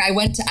places where, like,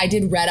 I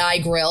did Red Eye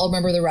Grill.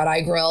 Remember the Red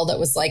Eye Grill that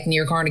was like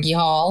near Carnegie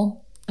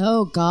Hall?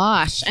 Oh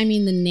gosh. I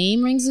mean, the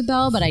name rings a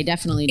bell, but I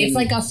definitely didn't. It's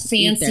like a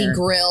fancy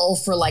grill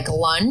for like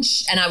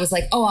lunch. And I was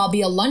like, oh, I'll be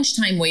a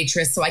lunchtime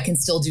waitress so I can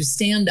still do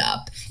stand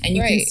up. And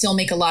you can still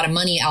make a lot of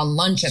money on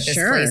lunch at this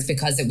place,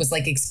 because it was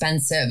like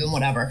expensive and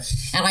whatever.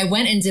 And I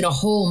went and did a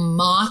whole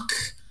mock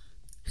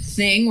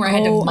thing where I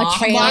had to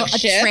mock a trail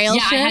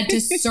shift. I had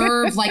to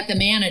serve like the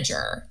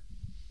manager.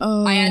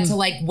 I had to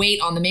like wait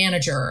on the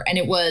manager, and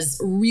it was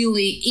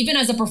really, even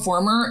as a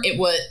performer,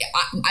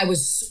 I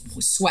was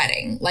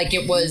sweating. Like,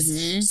 it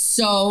was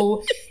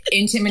so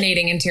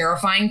intimidating and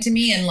terrifying to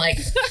me. And like,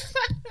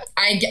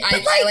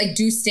 I like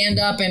do stand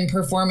up and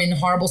perform in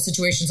horrible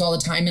situations all the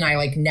time, and I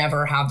like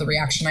never have the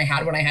reaction I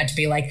had when I had to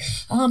be like,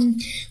 a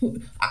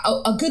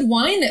good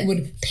wine that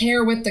would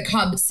pair with the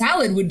Cobb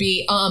salad would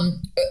be like,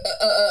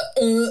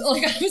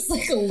 I was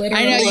like literally,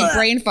 I know, you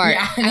brain fart.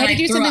 Yeah, I had to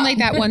do something like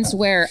that once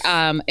where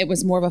it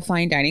was more of a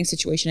fine dining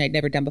situation I'd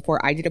never done before.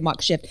 I did a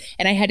mock shift,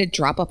 and I had to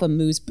drop off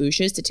amuse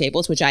bouches to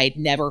tables, which I had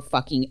never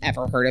fucking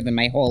ever heard of in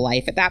my whole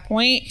life at that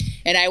point.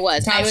 And I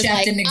was Top Chef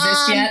like, didn't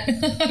exist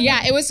yet.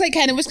 Yeah, it was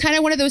kind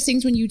of one of those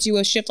things when you do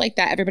a shift like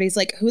that, everybody's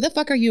like, who the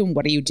fuck are you and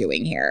what are you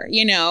doing here?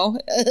 You know?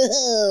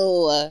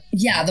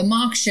 Yeah, the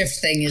mock shift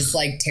thing is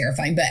like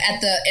terrifying. But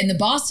in the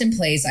Boston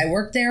place, I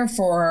worked there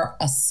for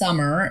a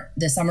summer,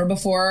 the summer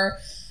before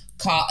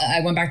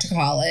I went back to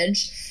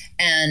college,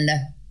 and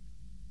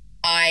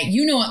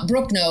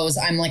Brooke knows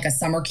I'm like a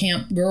summer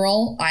camp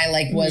girl. I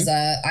was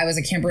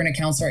a camper and a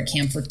counselor at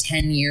camp for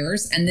 10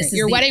 years. And this is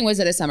your wedding was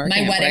at a summer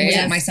camp. My wedding was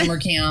right? at my summer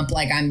camp.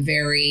 Like, I'm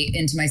very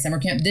into my summer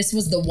camp. This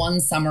was the one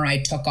summer I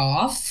took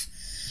off.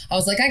 I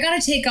was like, I got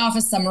to take off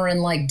a summer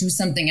and like do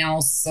something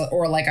else,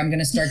 or like I'm going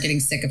to start getting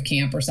sick of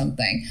camp or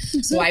something.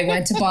 So I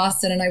went to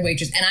Boston and I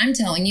waitressed. And I'm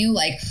telling you,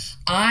 like,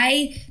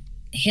 I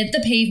hit the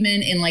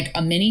pavement in like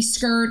a mini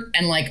skirt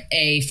and like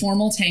a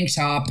formal tank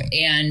top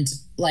and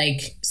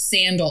like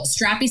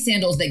strappy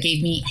sandals that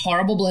gave me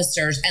horrible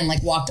blisters, and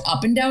like walked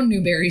up and down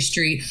Newberry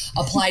Street,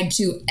 applied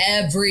to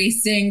every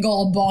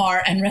single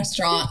bar and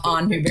restaurant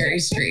on Newberry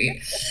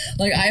Street.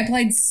 Like, I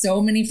applied so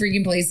many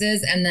freaking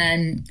places. And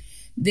then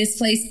this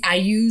place I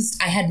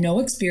had no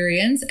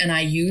experience, and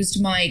I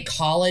used my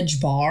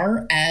college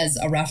bar as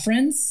a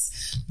reference.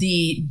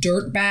 The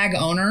dirtbag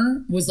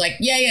owner was like,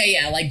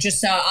 yeah. Like,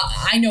 just,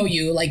 I know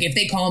you. Like, if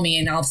they call me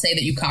and I'll say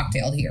that you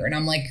cocktailed here. And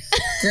I'm like,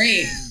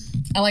 great.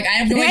 I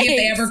have no idea if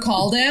they ever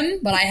called him,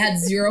 but I had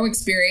zero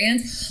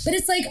experience. But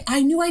it's like,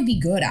 I knew I'd be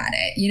good at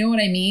it. You know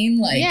what I mean?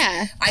 Like,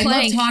 yeah. I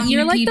love talking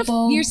to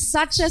people. You're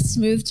such a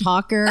smooth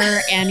talker,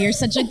 and you're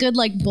such a good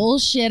like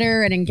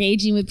bullshitter and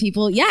engaging with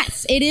people.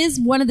 Yes, it is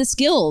one of the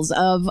skills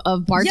of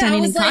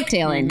bartending and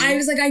cocktailing. I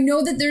was like, I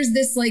know that there's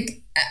this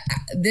like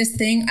this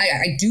thing.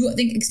 I do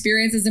think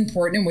experience is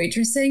important in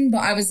waitressing, but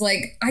I was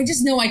like, I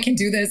just know I can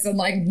do this, and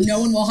like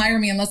no one will hire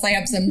me unless I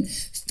have some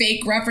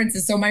fake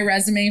references. So my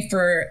resume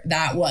for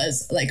that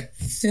was like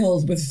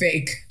filled with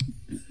fake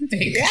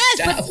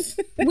stuff.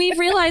 We've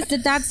realized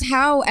that that's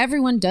how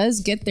everyone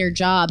does get their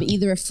job.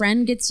 Either a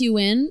friend gets you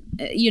in,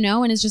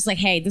 and is just like,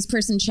 hey, this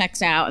person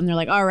checks out, and they're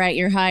like, all right,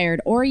 you're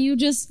hired. Or you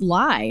just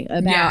lie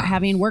about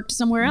having worked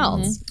somewhere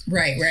else. Mm-hmm.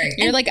 Right.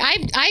 You're like,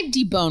 I've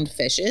deboned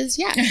fishes.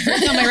 Yeah.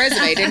 It's on my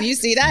resume. Didn't you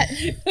see that?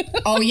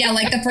 Oh, yeah.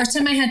 Like, the first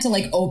time I had to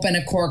like open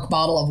a cork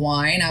bottle of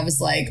wine, I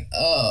was like,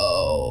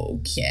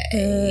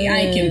 okay,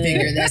 I can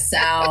figure this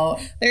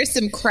out. There's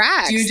some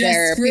cracks. Do you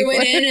just screw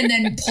it in and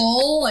then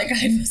pull? Like,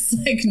 I was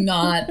like,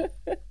 not.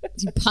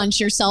 You punch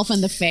yourself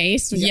in the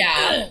face.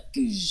 Yeah.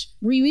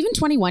 Were you even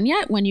 21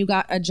 yet when you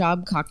got a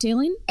job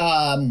cocktailing?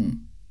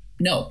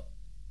 No.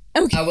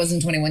 Okay. I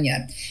wasn't 21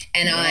 yet.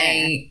 And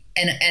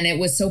and it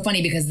was so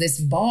funny because this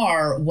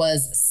bar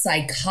was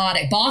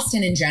psychotic.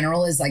 Boston in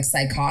general is like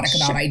psychotic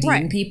about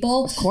IDing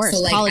people. Of course.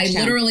 So like, I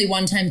town. literally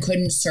one time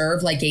couldn't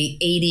serve like a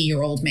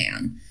 80-year-old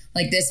man.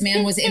 Like, this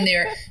man was in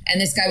there,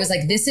 and this guy was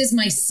like, this is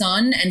my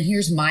son, and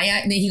here's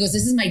my, he goes,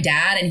 this is my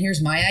dad, and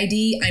here's my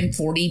ID. I'm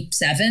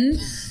 47.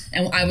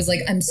 And I was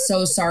like, I'm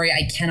so sorry.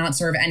 I cannot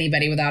serve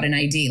anybody without an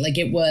ID. Like,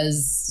 it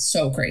was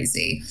so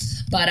crazy.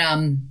 But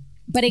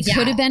it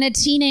could have been a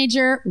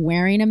teenager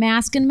wearing a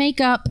mask and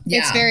makeup. Yeah.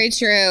 It's very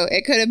true.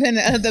 It could have been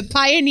the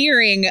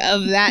pioneering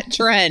of that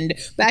trend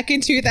back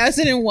in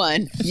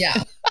 2001.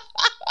 Yeah.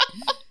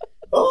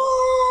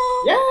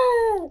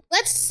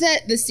 Let's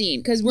set the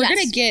scene, because we're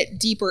going to get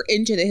deeper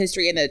into the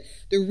history and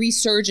the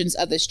resurgence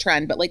of this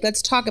trend. But like,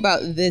 let's talk about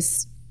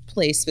this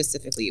place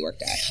specifically you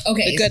worked at.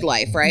 Okay. The Good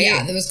Life, right?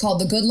 Yeah, it was called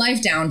the Good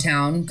Life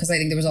downtown, because I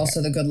think there was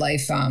also the Good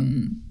Life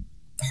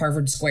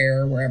Harvard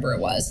Square, wherever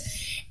it was.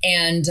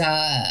 And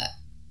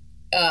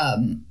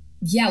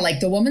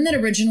like, the woman that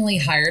originally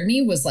hired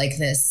me was like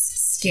this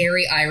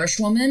scary Irish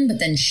woman, but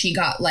then she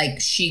got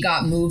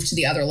moved to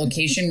the other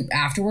location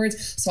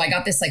afterwards. So I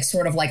got this like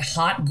sort of like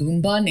hot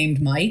Goomba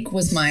named Mike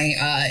was my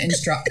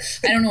instructor.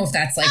 I don't know if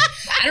that's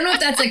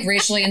like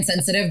racially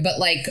insensitive, but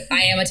like, I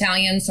am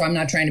Italian, so I'm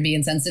not trying to be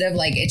insensitive.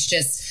 Like, it's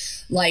just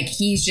like,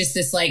 he's just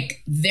this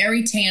like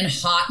very tan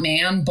hot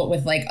man, but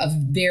with like a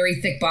very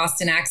thick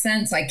Boston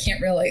accent. So I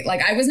can't really,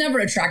 like, I was never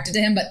attracted to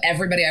him, but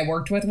everybody I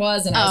worked with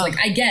was, and I was like,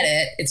 I get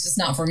it. It's just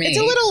not for me. It's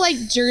a little like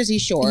Jersey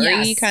Shore.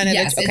 Yes, kind of.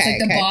 Yes, it's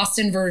like the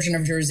Boston version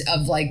of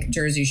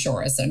Jersey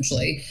Shore,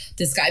 essentially.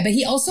 This guy, but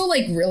he also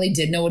like really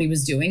did know what he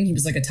was doing. He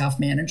was like a tough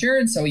manager,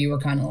 and so you were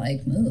kind of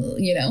like,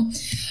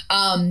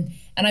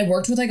 And I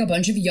worked with like a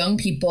bunch of young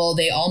people.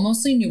 They all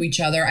mostly knew each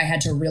other. I had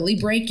to really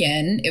break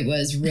in. It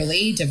was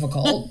really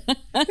difficult.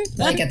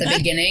 Like, at the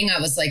beginning, I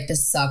was like,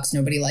 this sucks.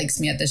 Nobody likes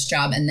me at this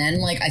job. And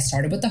then like, I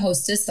started with the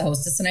hostess. The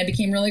hostess and I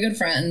became really good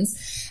friends.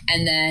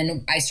 And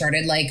then I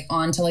started like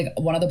on to like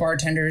one of the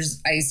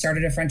bartenders. I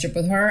started a friendship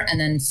with her. And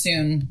then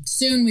soon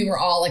we were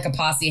all like a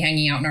posse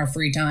hanging out in our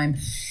free time.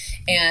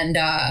 And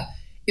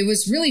it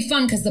was really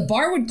fun because the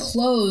bar would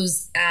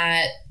close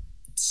at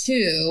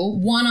 2,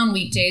 1 on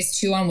weekdays,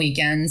 2 on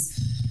weekends.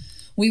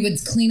 We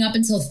would clean up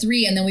until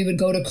 3, and then we would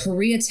go to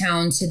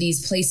Koreatown to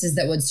these places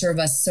that would serve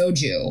us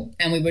soju,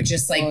 and we would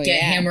just like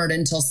get hammered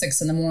until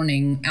 6 in the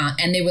morning.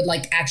 And they would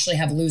like actually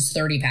have loose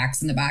 30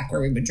 packs in the back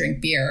where we would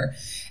drink beer.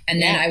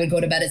 And then I would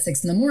go to bed at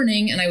 6 in the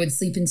morning, and I would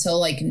sleep until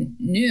like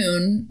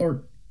noon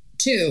or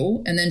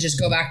 2, and then just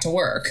go back to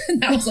work.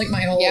 That was like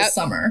my whole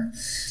summer.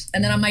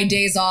 And then on my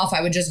days off,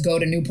 I would just go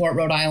to Newport,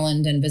 Rhode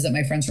Island and visit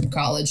my friends from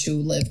college who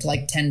lived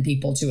like 10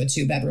 people to a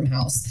 2-bedroom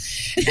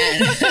house.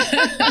 And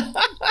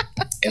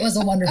it was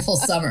a wonderful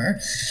summer.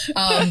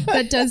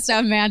 That does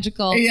sound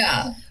magical.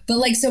 Yeah. But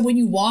like, so when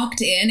you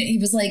walked in,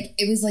 it was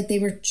like they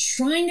were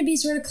trying to be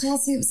sort of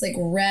classy. It was like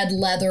red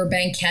leather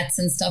banquettes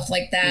and stuff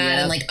like that. Yep.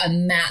 And like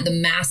the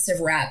massive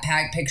Rat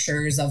Pack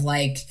pictures of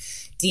like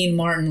Dean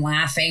Martin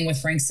laughing with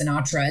Frank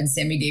Sinatra and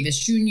Sammy Davis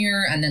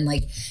Jr. And then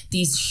like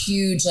these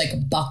huge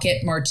like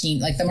bucket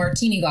martini, like the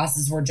martini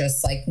glasses were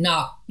just like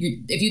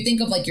if you think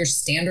of like your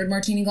standard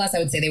martini glass, I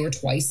would say they were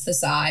twice the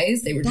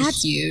size. They were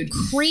just huge.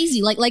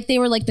 Crazy. Like they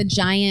were like the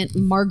giant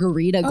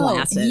margarita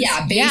glasses.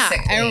 Yeah,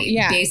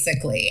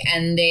 basically.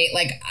 And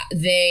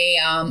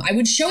I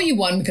would show you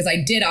one because I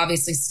did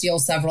obviously steal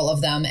several of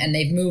them and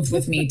they've moved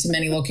with me to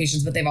many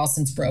locations, but they've all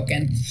since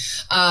broken.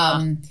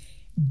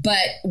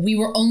 But we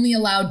were only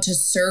allowed to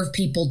serve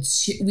people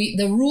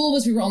the rule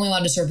was we were only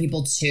allowed to serve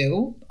people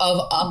 2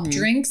 of up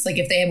drinks. Like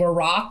if they were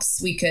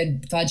rocks, we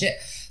could fudge it.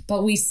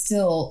 But we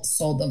still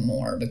sold them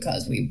more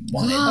because we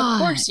wanted. Of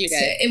course you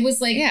did. It was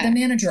like the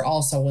manager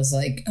also was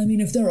like, I mean,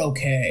 if they're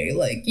okay,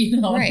 like, you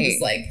know, it was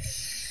like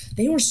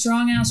they were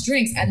strong ass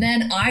drinks. And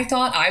then I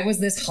thought I was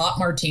this hot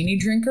martini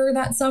drinker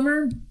that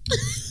summer,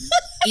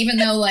 even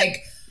though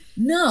like.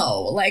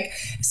 No, like,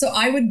 so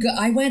I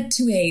went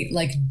to a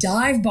like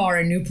dive bar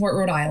in Newport,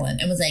 Rhode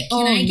Island and was like,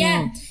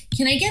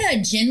 can I get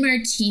a gin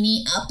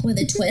martini up with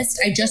a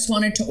twist? I just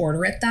wanted to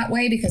order it that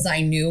way because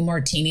I knew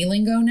martini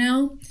lingo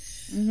now.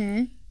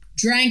 Mm-hmm.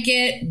 Drank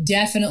it,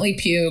 definitely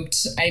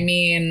puked. I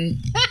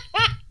mean,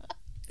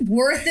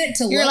 worth it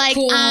to look like,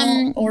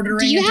 cool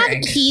ordering do you a have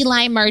drink. key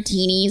lime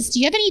martinis? Do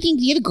you have anything?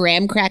 Do you have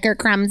graham cracker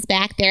crumbs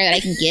back there that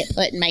I can get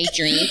put in my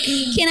drink?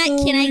 Can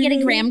I get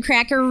a graham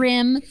cracker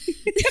rim?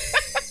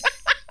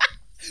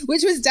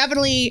 Which was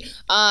definitely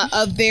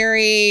a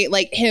very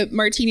like hip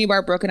martini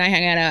bar. Brooke and I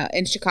hang out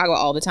in Chicago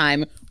all the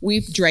time.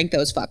 We've drank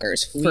those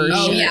fuckers for sure.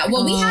 Oh yeah,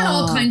 well we had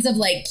all kinds of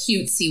like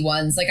cutesy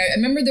ones. Like I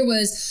remember there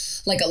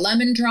was like a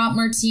lemon drop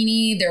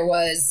martini. There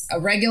was a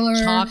regular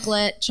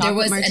chocolate There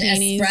was martinis. An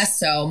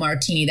espresso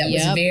martini that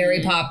was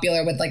very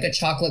popular with like a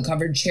chocolate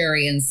covered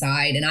cherry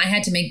inside. And I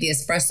had to make the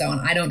espresso,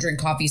 and I don't drink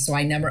coffee, so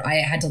I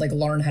had to like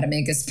learn how to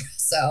make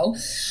espresso.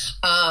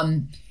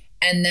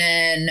 And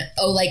then,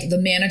 like the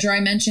manager I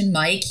mentioned,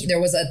 Mike, there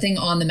was a thing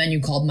on the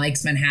menu called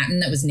Mike's Manhattan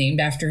that was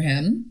named after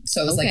him.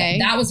 So it was like,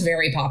 that was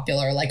very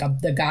popular. Like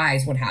the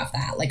guys would have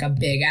that, like a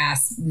big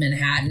ass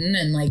Manhattan,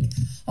 and like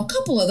a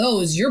couple of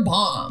those, you're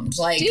bombed.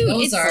 Like dude,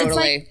 those are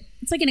totally.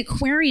 It's like an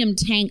aquarium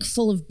tank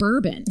full of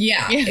bourbon.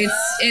 Yeah.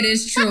 It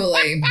is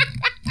truly.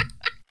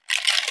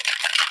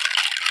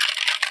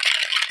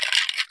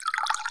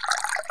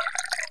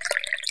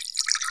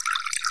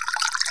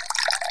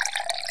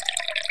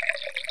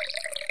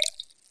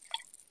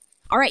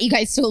 All right, you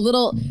guys, so a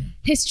little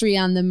history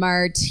on the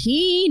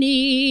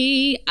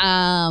martini.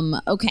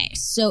 Okay,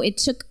 so it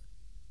took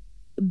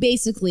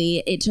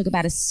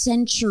about a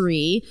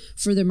century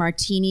for the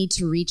martini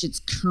to reach its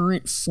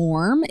current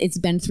form. It's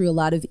been through a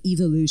lot of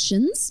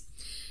evolutions.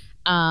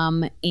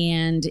 And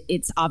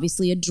it's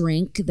obviously a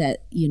drink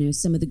that, you know,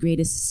 some of the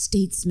greatest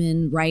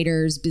statesmen,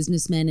 writers,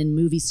 businessmen, and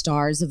movie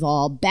stars have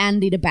all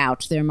bandied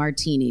about their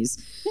martinis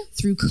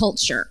through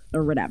culture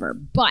or whatever.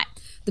 But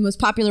the most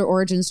popular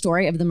origin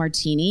story of the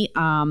martini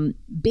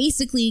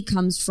basically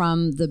comes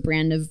from the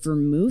brand of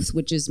vermouth,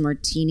 which is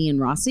Martini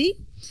and Rossi.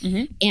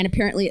 Mm-hmm. And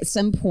apparently at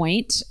some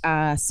point,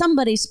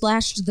 somebody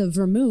splashed the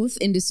vermouth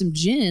into some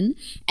gin.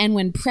 And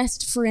when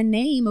pressed for a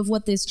name of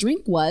what this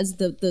drink was,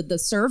 the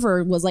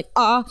server was like,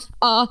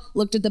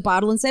 looked at the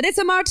bottle and said, it's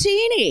a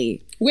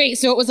martini. Wait,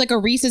 so it was like a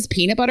Reese's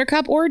peanut butter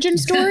cup origin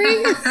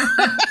story?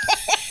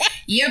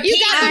 You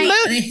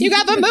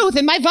got vermouth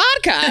in my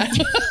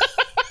vodka.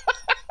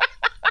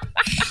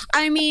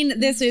 I mean,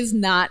 this is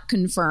not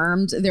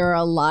confirmed. There are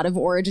a lot of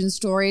origin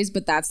stories,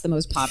 but that's the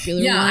most popular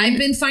one. Yeah, I've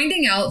been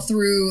finding out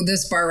through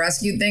this bar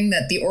rescue thing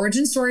that the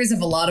origin stories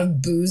of a lot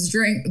of booze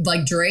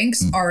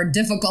drinks are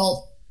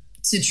difficult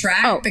to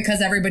track because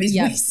everybody's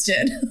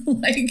wasted.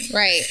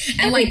 Right.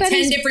 And like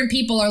 10 different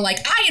people are like,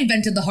 I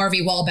invented the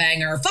Harvey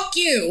Wallbanger. Fuck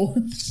you.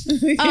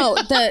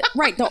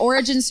 The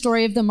origin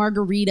story of the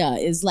margarita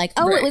is like,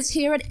 it was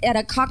here at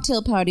a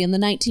cocktail party in the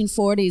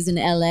 1940s in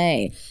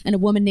LA, and a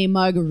woman named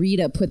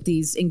Margarita put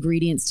these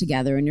ingredients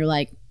together, and you're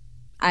like,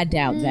 I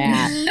doubt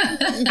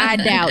that. I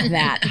doubt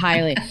that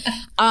highly.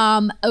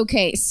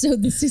 Okay, so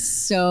this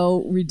is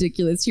so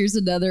ridiculous. Here's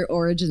another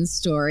origin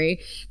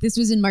story. This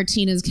was in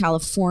Martinez,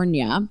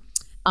 California.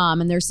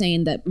 And they're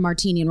saying that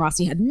Martini and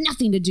Rossi had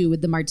nothing to do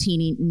with the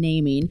martini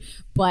naming,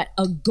 but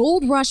a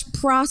gold rush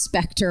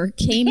prospector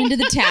came into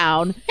the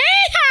town.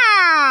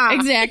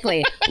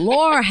 Exactly.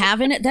 Lore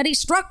having it that he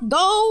struck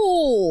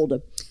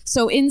gold.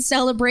 So in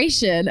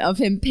celebration of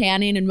him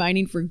panning and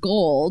mining for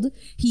gold,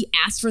 he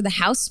asked for the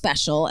house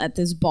special at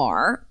this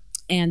bar.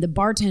 And the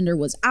bartender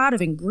was out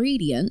of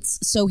ingredients,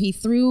 so he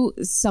threw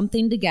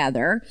something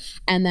together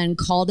and then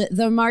called it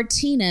the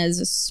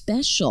Martinez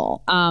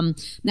Special.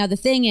 Now, the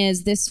thing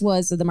is,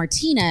 the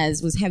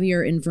Martinez was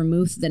heavier in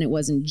vermouth than it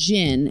was in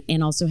gin,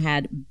 and also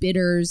had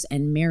bitters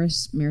and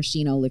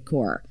maraschino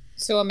liqueur.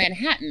 So a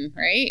Manhattan,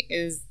 right?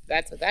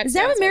 That's what that Is that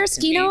sounds what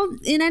maraschino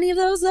in any of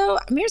those though?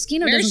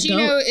 Maraschino doesn't go.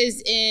 Maraschino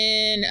is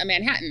in a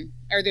Manhattan,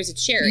 or there's a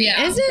cherry.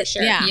 Yeah. Is it? For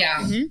sure. Yeah. Yeah.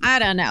 Mm-hmm. I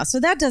don't know. So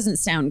that doesn't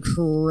sound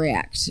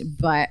correct,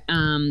 but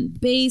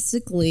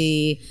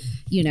basically,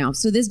 you know,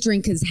 so this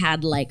drink has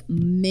had like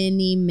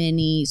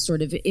many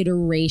sort of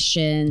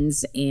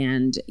iterations,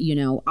 and you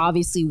know,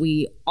 obviously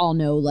we all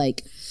know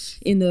like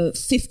in the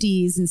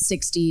 50s and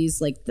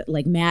 60s,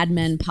 like Mad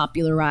Men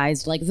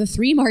popularized like the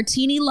 3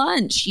 martini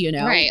lunch, you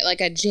know? Right, like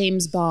a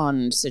James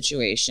Bond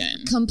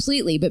situation.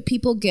 Completely. But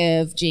people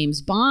give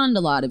James Bond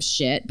a lot of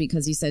shit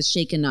because he says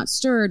shaken, not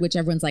stirred, which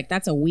everyone's like,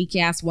 that's a weak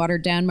ass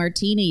watered down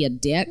martini, you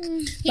dick.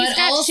 But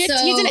also,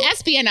 he's an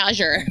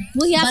espionager.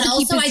 Well, he has but to keep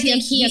also his, I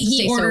think he has to he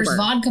stay orders sober.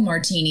 vodka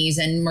martinis,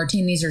 and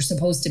martinis are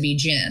supposed to be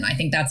gin. I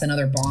think that's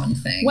another Bond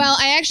thing. Well,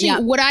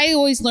 what I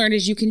always learned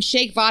is you can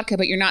shake vodka,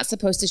 but you're not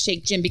supposed to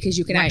shake gin because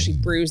you can actually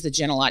bruise the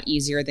gin a lot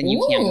easier than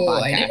you can the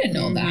vodka. I didn't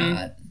know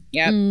that.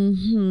 Yep.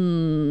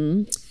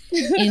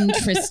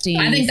 Interesting.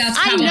 I think that's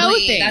I know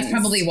probably things. that's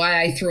probably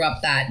why I threw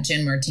up that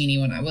gin martini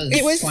when I was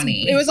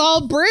 20. It was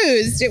all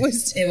bruised. It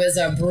was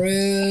a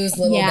bruised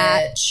little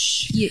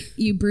bitch.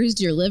 You bruised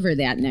your liver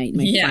that night,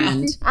 my Yeah.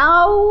 friend.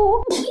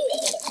 Ow.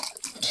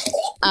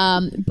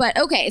 But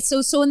okay,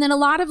 so and then a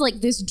lot of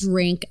like this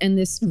drink and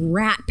this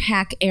Rat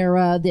Pack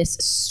era, this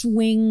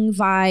swing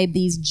vibe,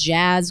 these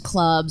jazz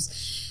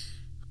clubs.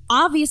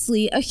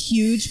 Obviously a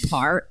huge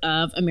part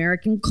of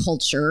American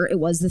culture. It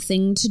was the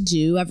thing to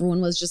do.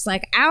 Everyone was just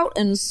like out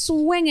and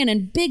swinging,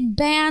 and big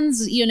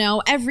bands, you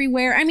know,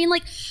 everywhere. I mean,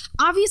 like,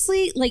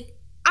 obviously, like,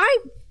 I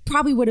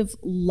probably would have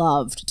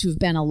loved to have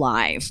been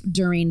alive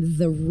during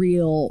the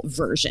real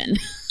version.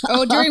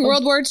 Oh, during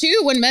World War II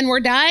when men were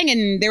dying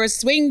and there was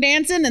swing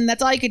dancing and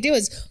that's all you could do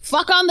is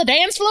fuck on the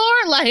dance floor?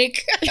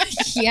 Like,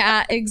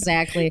 Yeah,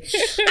 exactly.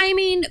 I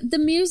mean, the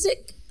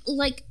music,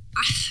 like,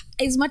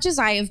 as much as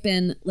I have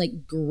been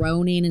like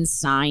groaning and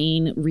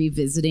sighing,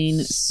 revisiting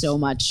so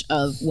much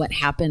of what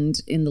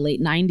happened in the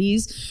late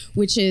 90s,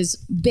 which is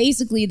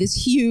basically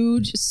this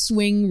huge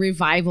swing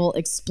revival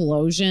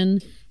explosion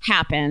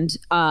happened,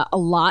 a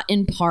lot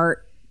in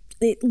part,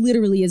 it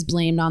literally is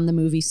blamed on the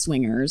movie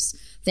Swingers.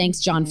 Thanks,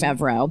 Jon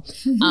Favreau,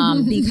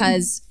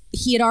 because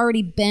he had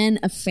already been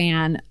a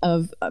fan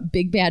of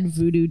Big Bad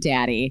Voodoo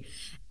Daddy.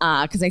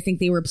 Because I think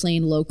they were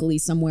playing locally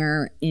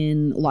somewhere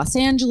in Los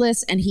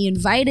Angeles, and he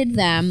invited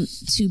them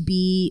to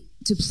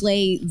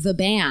play the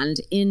band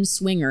in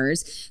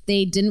Swingers.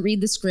 They didn't read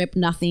the script,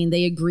 nothing.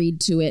 They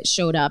agreed to it,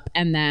 showed up,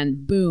 and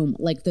then boom,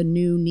 like the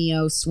new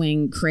neo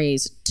swing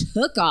craze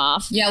took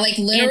off. Yeah, like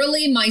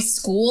literally my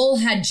school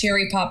had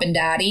Cherry Poppin'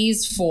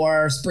 Daddies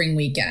for spring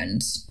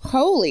weekend.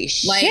 holy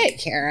Like, shit,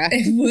 Kara.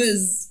 It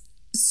was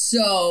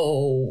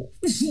so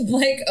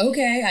like,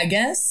 okay, I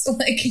guess.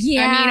 Like,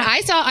 Yeah. I mean,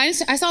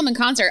 I saw them in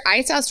concert.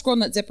 I saw Squirrel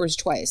Nut Zippers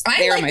twice. I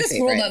They were like my the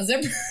favorite. Squirrel Nut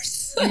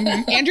Zippers.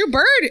 Andrew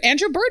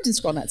Bird's in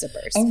Squirrel Nut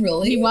Zippers. Oh,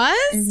 really? He was?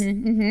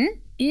 Mm-hmm.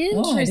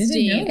 Interesting. Oh, I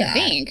didn't know that. I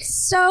think.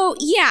 So,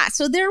 yeah.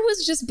 So there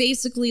was just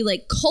basically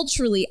like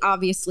culturally,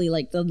 obviously,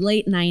 like the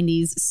late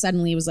 90s,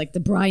 suddenly it was like the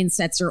Brian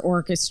Setzer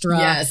Orchestra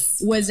Yes.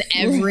 was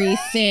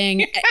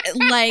everything.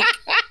 Like,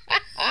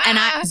 and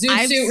I've Zoot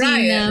seen Suit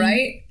Riot, them.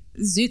 right?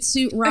 Zoot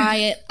Suit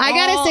Riot. I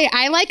gotta say,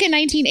 I like a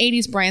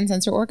 1980s Brian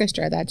Setzer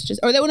Orchestra. That's just,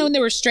 or that one when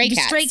there were Stray The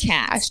Cats. Stray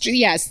Cats.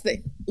 Yes.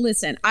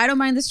 Listen, I don't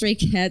mind the Stray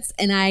Cats,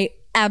 and I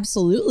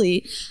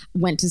absolutely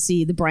went to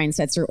see the Brian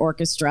Setzer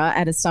Orchestra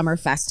at a summer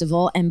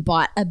festival and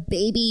bought a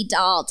baby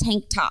doll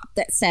tank top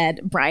that said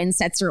Brian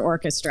Setzer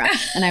Orchestra,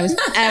 and I was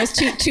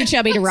too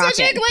chubby to rock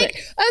it.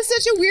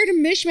 Such a weird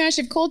mishmash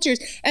of cultures.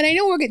 And I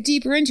know we'll get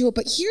deeper into it,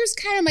 but here's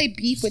kind of my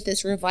beef with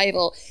this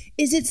revival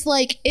is it's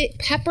like it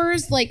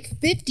peppers like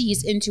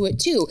 50s into it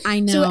too. I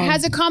know. So it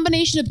has a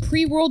combination of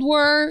pre-World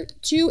War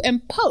II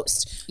and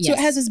post. So Yes.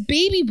 it has this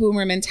baby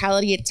boomer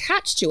mentality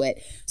attached to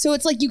it. So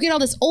it's like you get all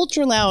this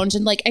ultra lounge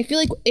and like I feel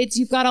like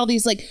you've got all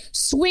these like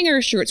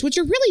swinger shirts, which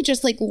are really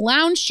just like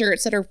lounge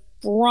shirts that are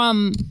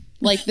from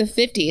like the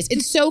 50s.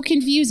 It's so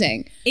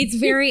confusing. It's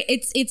very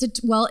it's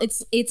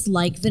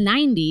like the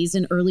 90s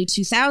and early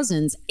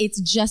 2000s. It's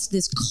just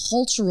this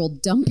cultural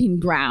dumping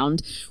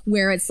ground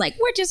where it's like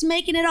we're just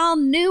making it all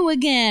new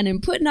again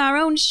and putting our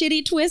own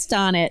shitty twist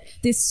on it.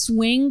 This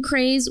swing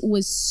craze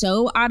was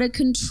so out of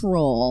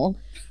control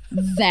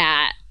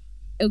that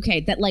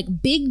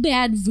like Big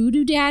Bad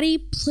Voodoo Daddy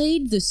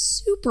played the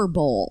Super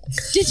Bowl.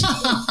 Did you?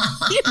 Wow.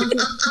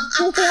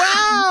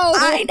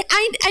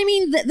 I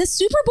mean, the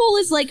Super Bowl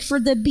is like for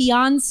the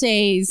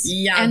Beyoncés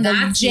and the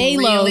that's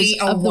J-Los really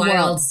a of the wild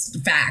world.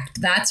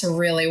 fact. That's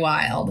really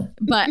wild.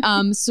 But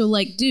so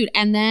like, dude,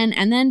 and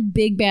then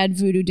Big Bad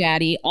Voodoo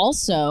Daddy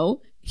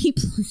also.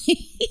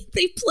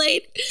 They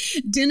played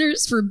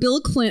dinners for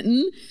Bill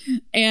Clinton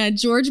and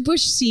George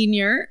Bush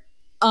Sr.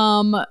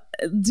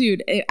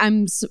 Dude,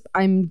 I'm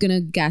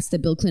gonna guess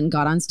that Bill Clinton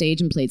got on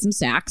stage and played some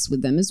sax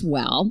with them as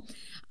well.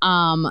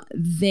 So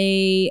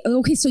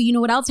you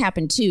know what else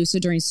happened too? So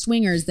during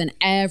Swingers, then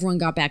everyone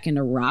got back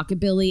into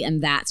rockabilly,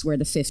 and that's where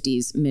the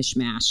 50s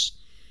mishmash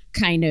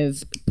kind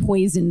of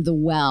poisoned the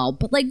well.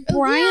 But like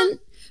Brian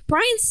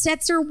Brian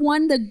Setzer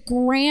won the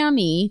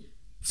Grammy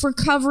for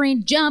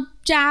covering Jump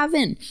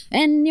Jivin'.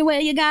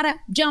 Anyway, you gotta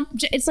jump.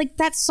 It's like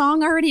that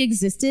song already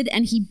existed,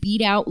 and he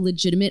beat out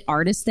legitimate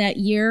artists that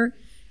year.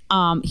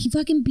 He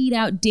fucking beat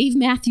out Dave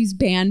Matthews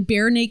Band,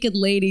 Bare Naked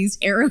Ladies,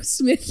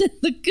 Aerosmith, and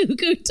the Goo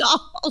Goo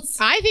Dolls.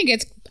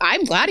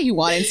 I'm glad he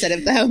won instead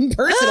of them,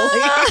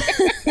 personally.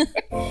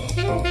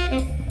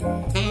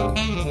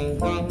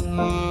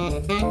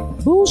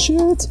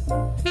 Bullshit.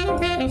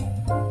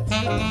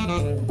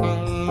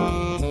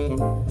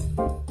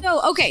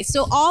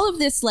 So all of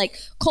this, like,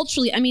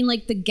 culturally, I mean,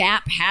 like, the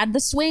Gap had the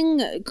swing,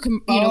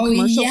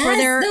 commercial for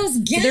their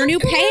new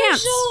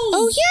pants.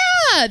 Oh,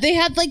 yeah. They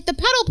had, like, the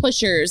pedal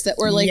pushers that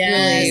were, like,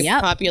 really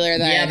popular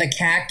then. Yeah, the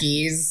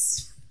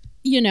khakis.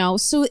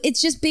 So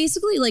it's just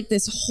basically, like,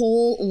 this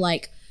whole,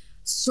 like,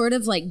 sort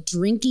of, like,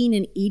 drinking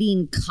and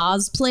eating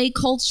cosplay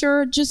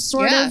culture just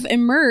sort of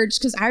emerged.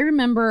 Because I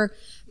remember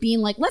being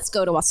like, let's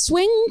go to a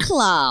swing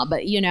club,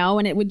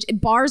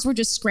 and bars were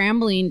just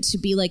scrambling to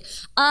be like,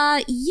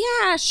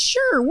 yeah,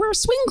 sure, we're a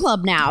swing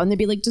club now. And they'd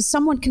be like, can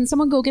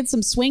someone go get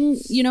some swing,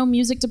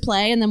 music to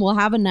play? And then we'll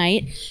have a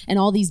night, and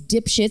all these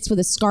dipshits with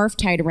a scarf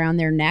tied around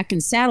their neck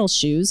and saddle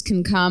shoes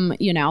can come,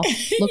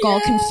 look all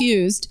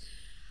confused.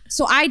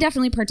 So I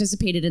definitely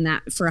participated in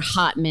that for a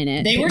hot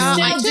minute. They were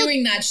still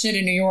doing that shit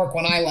in New York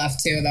when I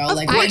left too, though.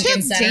 Like I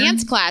took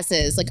dance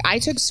classes. Like I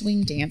took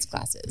swing dance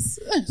classes.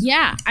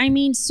 Yeah, I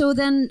mean, so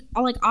then,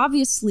 like,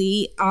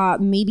 obviously,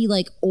 maybe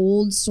like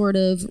old sort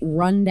of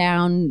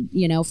rundown,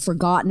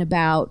 forgotten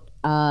about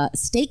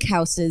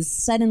steakhouses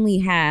suddenly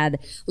had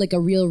like a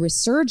real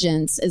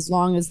resurgence, as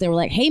long as they were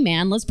like, hey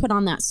man, let's put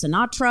on that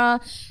Sinatra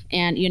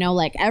and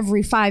like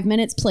every 5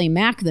 minutes play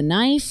Mac the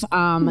Knife.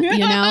 Oh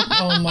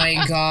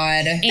my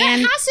God. And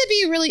it has to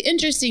be really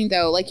interesting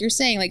though, like you're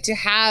saying, like to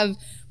have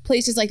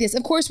places like this.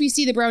 Of course, we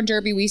see the Brown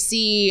Derby. We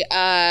see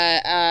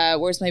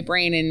Where's My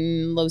Brain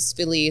in Los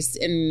Feliz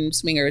and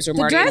Swingers or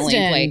Marty and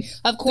Elaine play.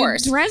 Of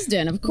course.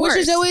 Dresden, of course.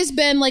 Which has always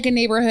been like a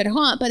neighborhood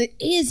haunt. But it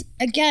is,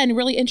 again,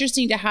 really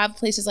interesting to have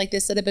places like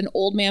this that have been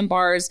old man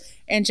bars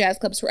and jazz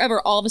clubs forever.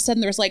 All of a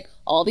sudden, there's like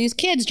all these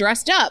kids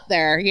dressed up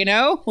there,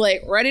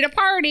 like ready to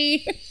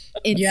party.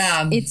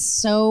 It's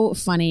so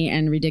funny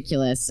and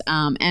ridiculous.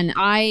 And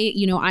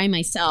I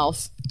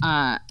myself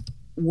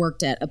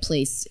worked at a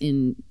place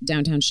in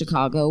downtown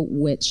Chicago,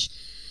 which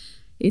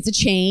it's a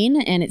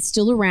chain and it's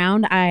still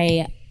around.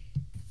 I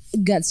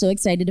got so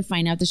excited to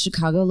find out the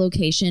Chicago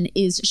location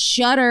is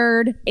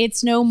shuttered.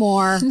 It's no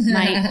more.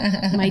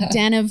 My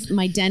den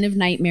of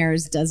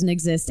nightmares doesn't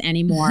exist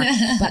anymore.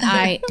 But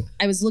I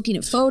was looking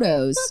at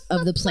photos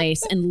of the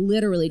place and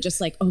literally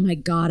just like, oh my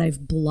God,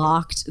 I've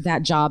blocked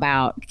that job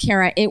out.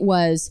 Kara, it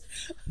was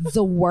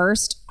the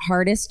worst,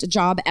 hardest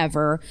job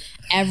ever.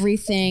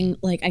 Everything,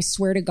 like, I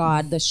swear to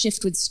God, the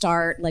shift would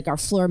start, like our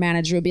floor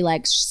manager would be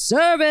like,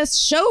 service,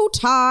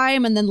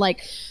 showtime, and then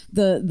like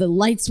the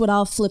lights would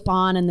all flip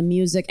on and the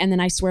music, and then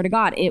I swear to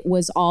God, it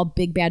was all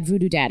Big Bad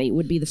Voodoo Daddy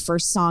would be the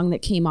first song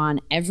that came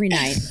on every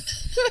night.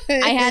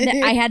 I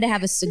had to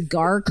have a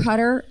cigar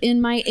cutter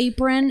in my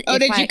apron. Oh,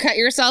 did you cut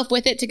yourself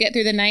with it to get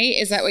through the night?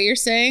 Is that what you're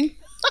saying?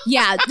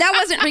 Yeah, that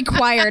wasn't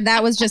required.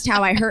 That was just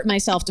how I hurt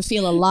myself to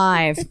feel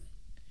alive.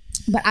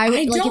 But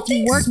I don't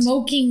think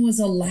smoking was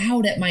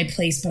allowed at my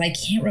place, but I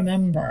can't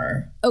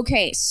remember.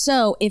 Okay,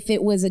 so if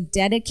it was a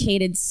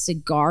dedicated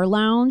cigar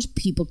lounge,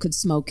 people could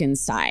smoke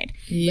inside.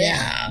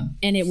 Yeah.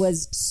 And it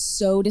was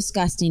so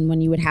disgusting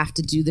when you would have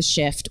to do the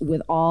shift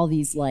with all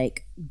these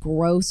like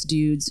gross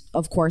dudes,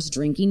 of course,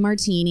 drinking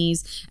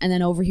martinis. And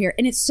then over here,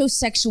 and it's so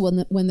sexual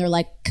when they're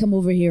like, come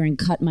over here and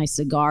cut my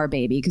cigar,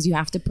 baby. Because you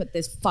have to put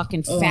this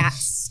fucking fat,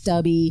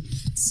 stubby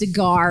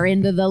cigar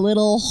into the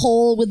little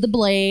hole with the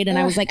blade. And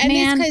I was like,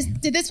 man.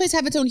 Did this place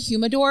have its own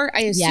humidor?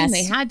 I assume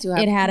they had to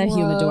have. It had a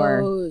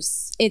humidor.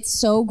 It's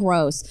so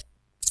gross.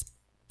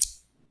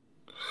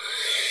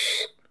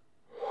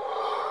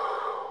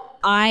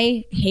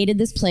 I hated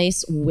this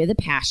place with a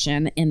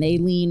passion, and they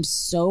leaned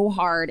so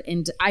hard.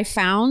 And I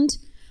found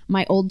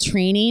my old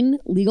training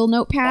legal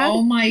notepad.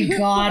 Oh my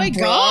God. Oh my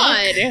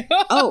God.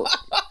 Oh,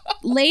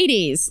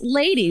 ladies,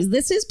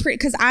 this is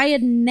because I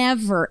had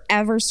never,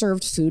 ever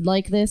served food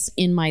like this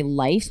in my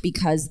life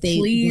because they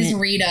Please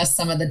read us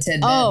some of the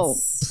tidbits. Oh,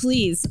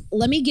 please.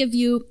 Let me give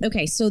you.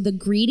 Okay, so the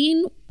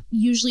greeting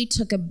usually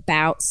took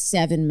about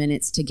 7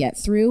 minutes to get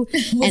through.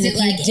 Was it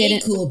like, hey,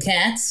 cool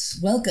cats,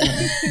 welcome?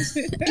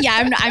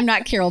 Yeah, I'm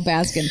not Carol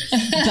Baskin,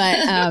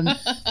 but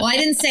well, I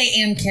didn't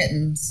say and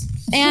kittens.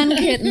 And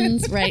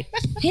kittens, right?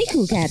 Hey,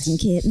 cool cats and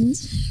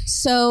kittens.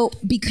 So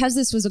because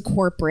this was a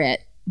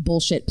corporate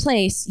bullshit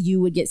place, you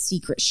would get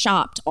secret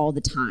shopped all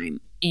the time.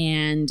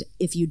 And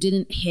if you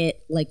didn't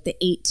hit like the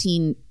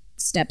 18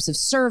 steps of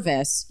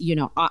service,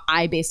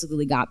 I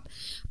basically got,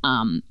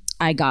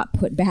 I got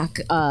put back,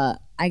 I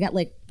got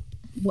like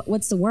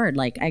what's the word?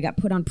 Like I got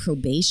put on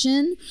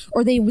probation,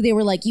 or they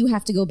were like, you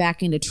have to go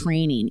back into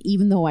training,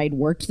 even though I'd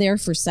worked there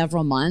for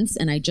several months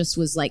and I just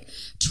was like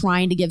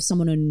trying to give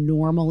someone a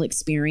normal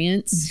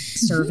experience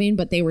serving,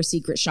 but they were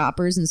secret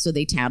shoppers. And so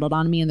they tattled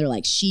on me and they're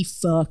like, she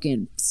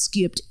fucking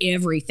skipped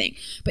everything.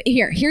 But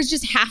here's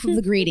just half of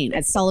the greeting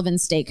at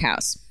Sullivan's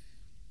Steakhouse.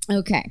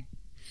 Okay.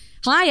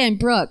 Hi, I'm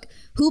Brooke.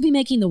 Who'll be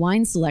making the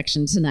wine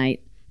selection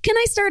tonight? Can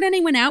I start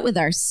anyone out with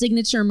our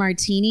signature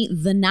martini,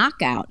 the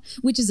Knockout,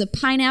 which is a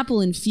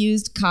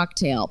pineapple-infused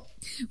cocktail.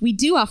 We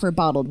do offer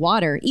bottled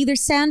water, either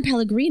San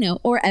Pellegrino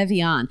or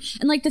Evian.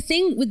 And like the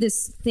thing with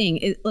this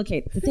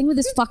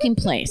fucking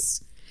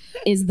place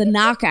is the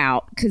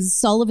Knockout, because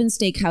Sullivan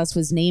Steakhouse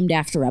was named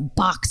after a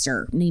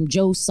boxer named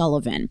Joe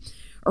Sullivan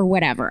or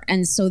whatever.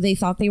 And so they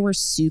thought they were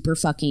super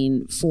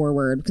fucking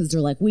forward because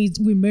they're like, we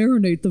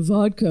marinate the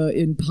vodka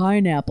in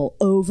pineapple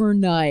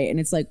overnight. And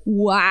it's like,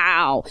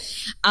 wow.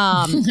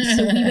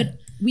 So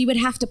we would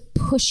have to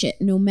push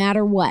it no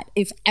matter what.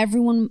 If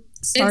everyone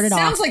started off.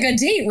 It sounds like a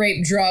date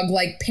rape drug,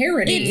 like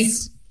parody.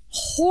 It's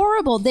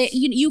horrible.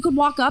 You could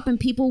walk up and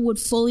people would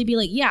fully be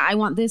like, yeah, I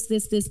want this,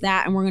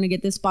 that, and we're going to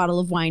get this bottle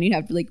of wine. You'd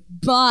have to be like,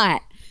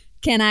 but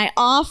can I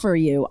offer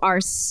you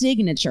our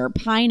signature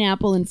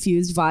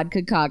pineapple-infused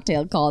vodka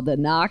cocktail called the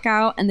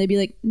Knockout? And they'd be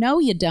like, no,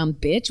 you dumb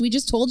bitch. We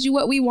just told you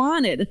what we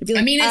wanted. Like,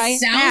 I mean,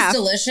 it sounds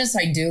delicious.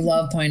 I do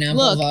love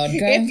pineapple vodka.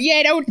 If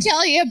you don't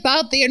tell you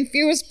about the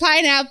infused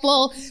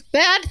pineapple,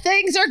 bad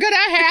things are going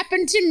to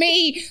happen to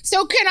me.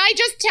 So can I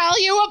just tell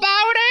you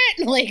about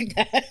it? Like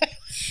that.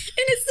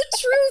 And it's the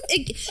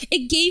truth.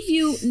 It gave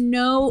you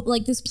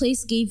this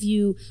place gave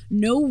you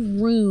no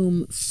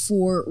room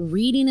for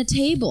reading a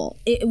table.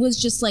 It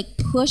was just like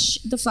push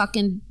the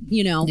fucking,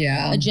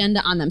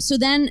 agenda on them. So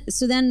then,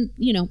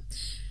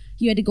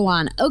 you had to go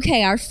on.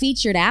 Okay, our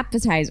featured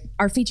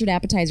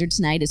appetizer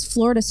tonight is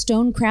Florida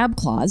stone crab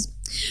claws.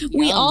 Yum.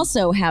 We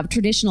also have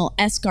traditional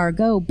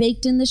escargot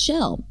baked in the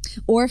shell.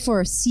 Or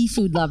for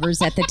seafood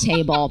lovers at the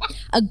table,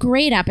 a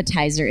great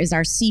appetizer is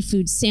our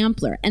seafood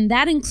sampler. And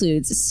that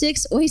includes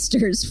 6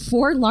 oysters,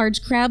 4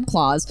 large crab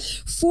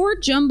claws, 4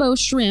 jumbo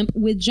shrimp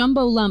with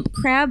jumbo lump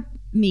crab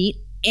meat,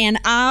 and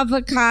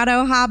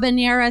avocado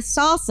habanero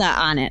salsa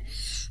on it.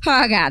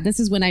 Oh, God, this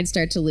is when I'd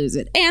start to lose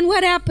it. And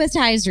what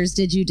appetizers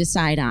did you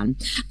decide on?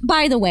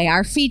 By the way,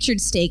 our featured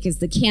steak is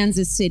the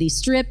Kansas City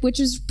strip, which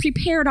is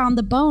prepared on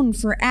the bone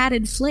for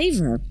added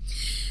flavor,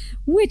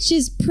 which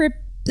is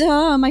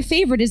my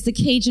favorite is the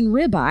Cajun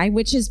ribeye,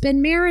 which has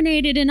been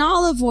marinated in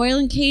olive oil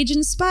and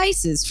Cajun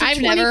spices. I've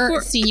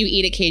never seen you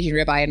eat a Cajun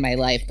ribeye in my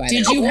life.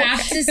 Did you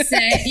have to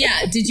say?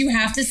 Yeah. Did you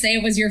have to say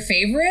it was your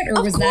favorite,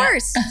 or was that? Of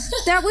course,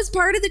 that was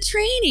part of the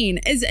training.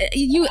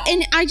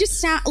 And I just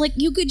sound like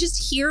you could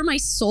just hear my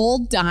soul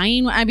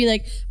dying. I'd be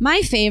like,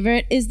 my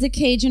favorite is the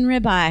Cajun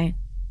ribeye.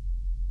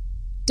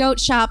 Don't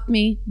shop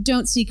me.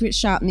 Don't secret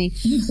shop me.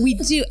 We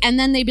do, and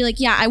then they'd be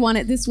like, yeah, I want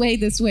it this way,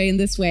 and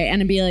this way,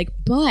 and I'd be like,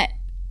 but.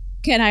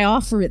 Can I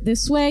offer it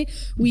this way?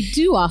 We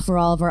do offer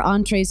all of our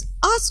entrees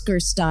Oscar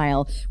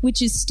style, which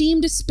is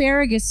steamed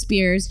asparagus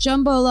spears,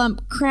 jumbo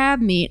lump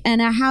crab meat,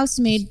 and a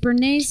house-made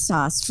béarnaise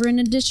sauce for an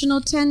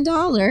additional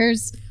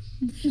 $10.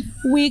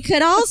 We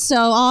could also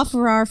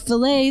offer our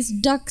fillets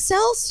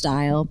duxelle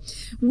style,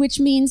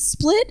 which means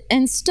split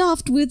and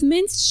stuffed with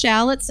minced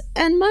shallots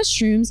and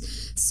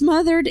mushrooms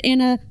smothered in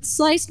a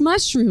sliced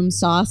mushroom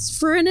sauce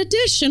for an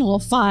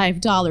additional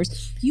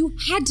 $5. You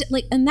had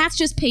to, and that's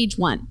just page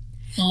 1.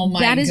 Oh my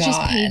God. That is just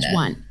page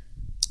 1.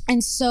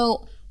 And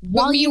so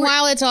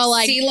meanwhile, it's all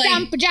like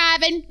dump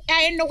jiving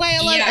and the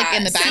whale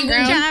in the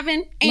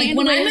background. Like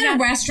when I'm in a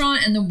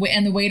restaurant and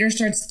the waiter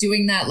starts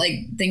doing that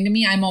thing to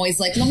me, I'm always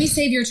like, let me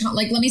save your time.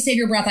 Like, let me save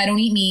your breath. I don't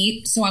eat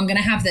meat, so I'm gonna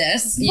have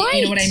this. Right.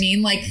 You know what I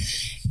mean? Like,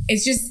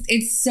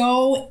 it's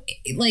so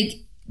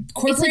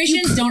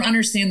corporations don't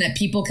understand that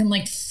people can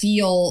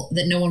feel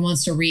that no one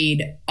wants to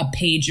read a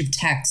page of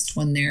text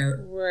when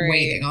they're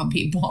waiting on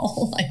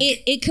people.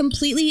 It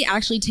completely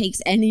actually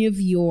takes any of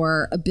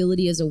your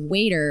ability as a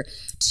waiter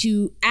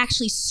to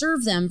actually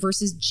serve them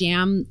versus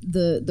jam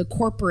the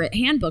corporate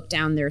handbook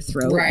down their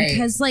throat. Right.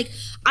 Because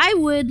I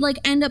would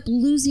end up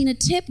losing a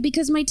tip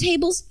because my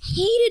tables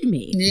hated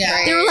me.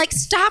 Yeah. They were like,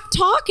 stop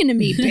talking to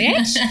me,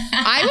 bitch.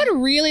 I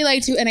would really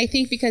like to, and I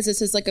think because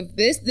this is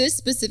this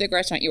specific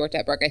restaurant you worked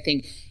at, Brooke, I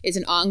think is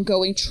an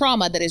ongoing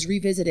trauma that is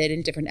revisited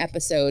in different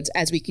episodes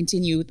as we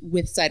continue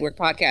with Sidework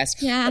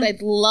Podcast. Yeah. But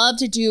I'd love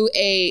to do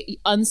a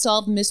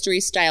Unsolved Mystery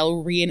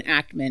style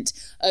reenactment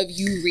of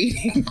you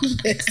reading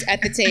this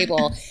at the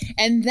table.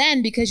 And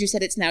then because you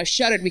said it's now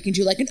shuttered, we can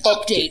do an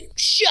update.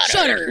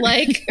 Shuttered.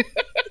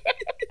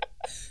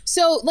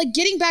 So,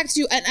 getting back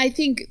to, and I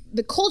think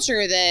the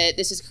culture that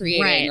this is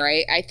creating,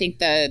 right? I think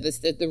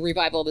the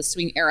revival of the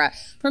swing era,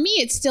 for me,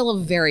 it's still a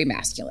very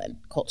masculine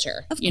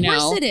culture. Of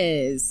course it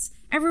is.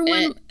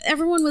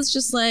 Everyone was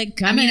just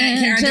coming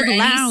are there the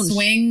lounge. Any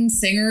swing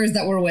singers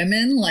that were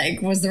women?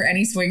 Was there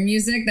any swing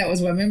music that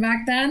was women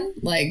back then?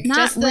 Not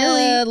just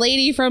really. The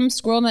lady from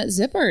Squirrel Nut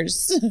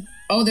Zippers.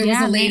 Oh, there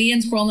was a lady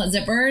in Squirrel Nut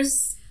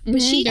Zippers?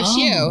 But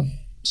you.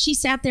 she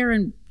sat there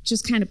and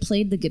just kind of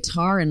played the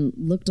guitar and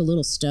looked a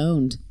little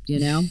stoned, you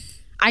know?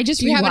 I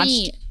just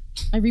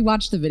I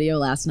rewatched the video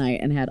last night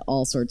and had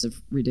all sorts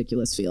of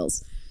ridiculous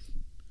feels.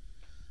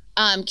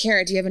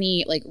 Kara, do you have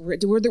any, like,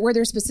 were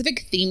there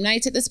specific theme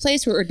nights at this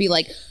place where it would be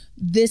like,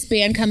 this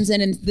band comes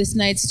in and this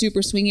night's super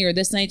swingy or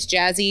this night's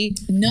jazzy?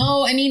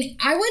 No, I mean,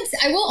 I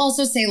will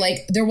also say,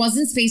 like, there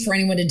wasn't space for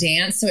anyone to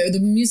dance. So the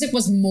music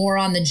was more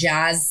on the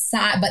jazz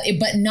side,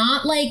 but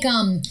not like,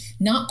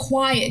 not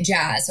quiet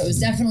jazz. So it was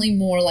definitely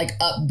more like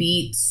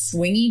upbeat,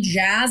 swingy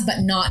jazz, but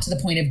not to the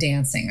point of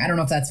dancing. I don't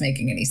know if that's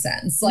making any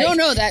sense. Like,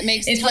 no, that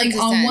makes it's tons like of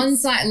on sense. one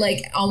side,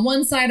 like on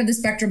one side of the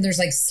spectrum, there's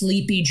like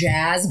sleepy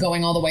jazz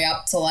going all the way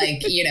up to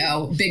like, you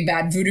know, Big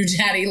Bad Voodoo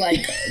Daddy,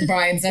 like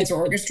Brian Setzer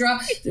Orchestra.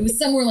 It was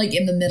somewhere like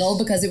in the middle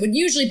because it would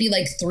usually be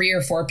like 3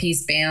 or 4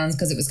 piece bands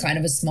because it was kind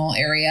of a small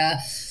area.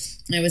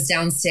 And it was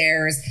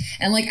downstairs.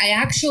 And like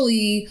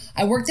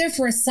I worked there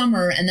for a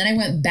summer and then I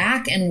went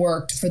back and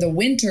worked for the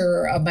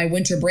winter of my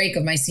winter break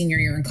of my senior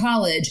year in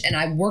college. And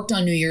I worked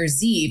on New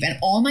Year's Eve. And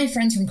all my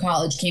friends from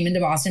college came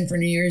into Boston for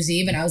New Year's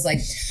Eve. And I was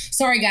like,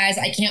 sorry guys,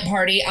 I can't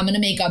party. I'm going to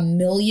make $1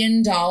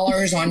 million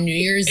on New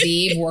Year's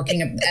Eve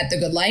working at The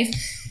Good Life.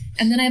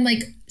 And then I'm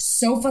like,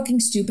 so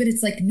fucking stupid.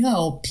 It's like,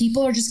 no,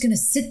 people are just going to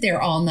sit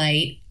there all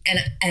night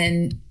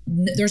and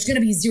there's going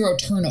to be zero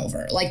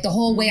turnover. Like the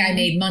whole way I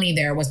made money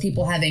there was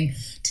people having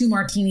 2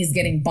 martinis,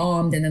 getting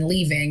bombed and then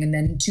leaving, and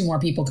then 2 more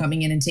people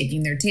coming in and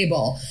taking their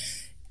table.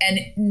 And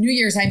New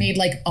Year's, I made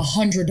like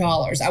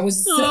 $100. I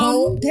was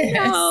so pissed.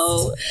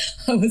 No.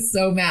 I was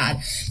so mad.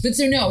 But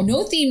so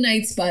no theme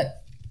nights,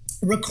 but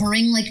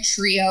recurring like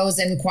trios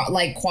and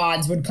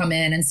quads would come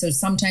in. And so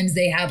sometimes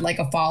they had like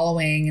a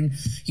following and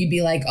you'd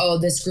be like, oh,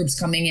 this group's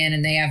coming in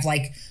and they have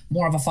like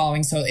more of a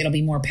following. So it'll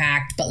be more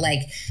packed. But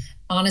like,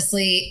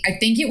 honestly, I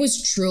think it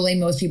was truly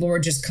most people were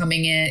just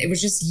coming in. It was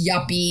just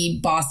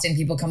yuppie Boston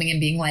people coming in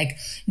being like,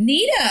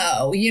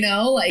 neato, you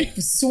know, like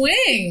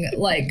swing,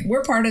 like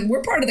we're part of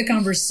the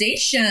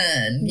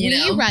conversation. You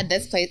know? read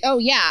this place. Oh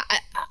yeah.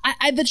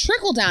 I the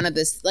trickle down of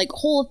this like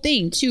whole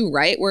thing too,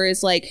 right?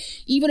 Whereas like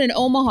even in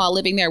Omaha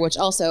living there, which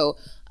also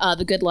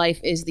The Good Life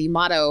is the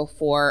motto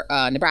for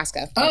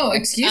Nebraska. Oh,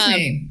 excuse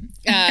me.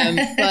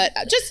 But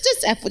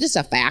just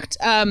a fact.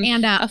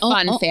 And a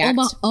fun fact.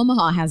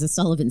 Omaha has a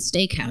Sullivan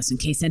Steakhouse in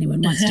case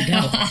anyone wants to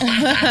go.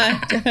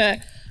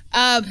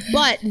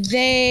 But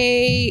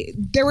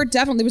there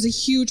was a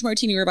huge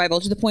martini revival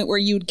to the point where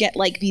you'd get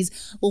like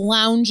these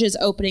lounges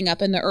opening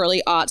up in the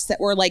early aughts that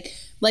were like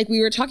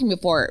we were talking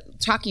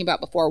about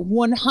before,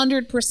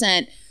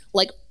 100%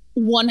 like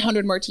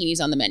 100 martinis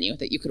on the menu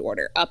that you could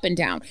order up and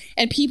down,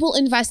 and people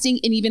investing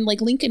in even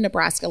like Lincoln,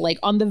 Nebraska, like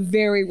on the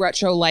very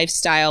retro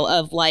lifestyle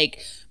of like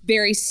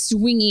very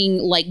swinging,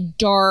 like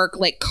dark,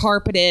 like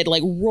carpeted,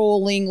 like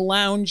rolling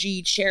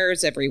loungy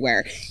chairs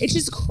everywhere. It's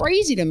just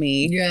crazy to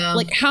me. Yeah.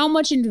 Like how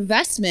much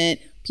investment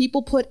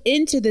people put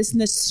into this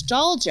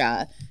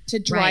nostalgia to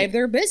drive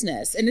their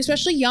business, and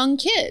especially young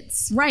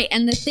kids. Right.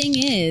 And the thing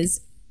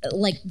is,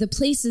 like the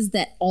places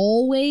that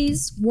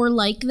always were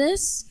like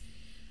this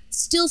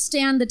still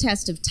stand the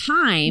test of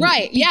time.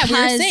 Right. Yeah, we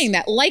were saying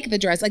that, like the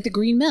dress, like the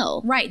Green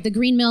Mill. Right. The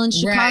Green Mill in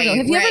Chicago. Right,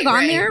 Have you ever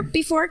gone there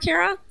before,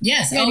 Kara?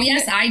 Yes. Oh,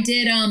 yes. I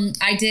did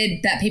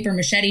that Paper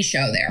Machete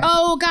show there.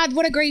 Oh God,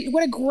 what a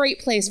great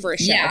place for a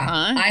show. Yeah.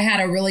 Huh? I had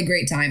a really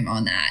great time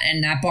on that.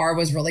 And that bar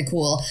was really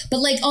cool. But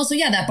like also,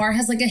 yeah, that bar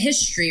has like a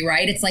history,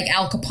 right? It's like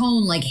Al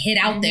Capone like hid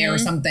out there or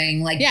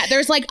something. Like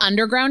there's like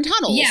underground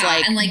tunnels. Yeah.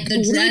 Like, and like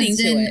the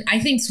Dresden, I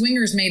think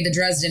Swingers made the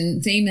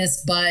Dresden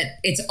famous, but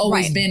it's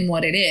always been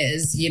what it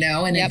is, you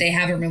know, and they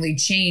haven't really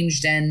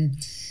changed, and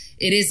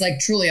it is like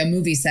truly a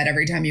movie set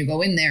every time you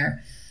go in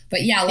there.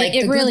 But yeah, like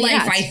The Good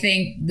Life, I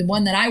think the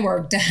one that I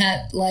worked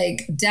at,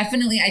 like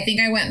definitely, I think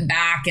I went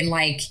back and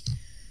like,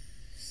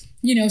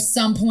 you know,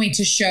 some point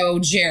to show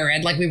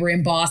Jared, like we were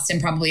in Boston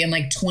probably in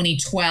like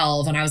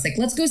 2012. And I was like,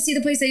 let's go see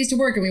the place I used to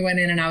work. And we went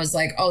in and I was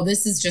like, oh,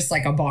 this is just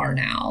like a bar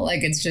now.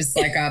 Like, it's just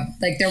like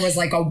like there was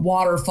like a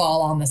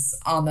waterfall on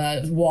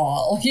the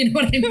wall. You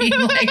know what I mean?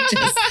 Like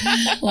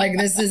just like,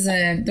 this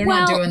isn't, they're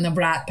not doing the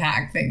Brat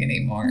Pack thing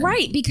anymore.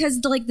 Right.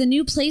 Because like the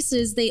new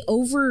places, they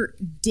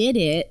overdid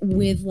it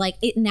with like,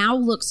 it now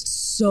looks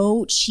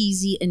so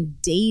cheesy and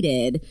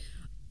dated.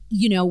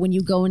 You know, when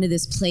you go into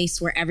this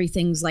place where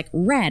everything's like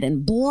red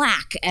and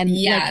black and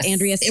like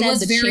Andrea said, it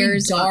was the very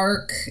chairs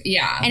dark.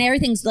 Yeah. And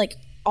everything's like,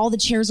 all the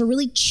chairs are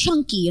really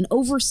chunky and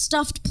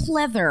overstuffed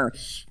pleather.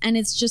 And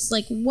it's just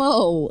like,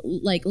 whoa,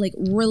 like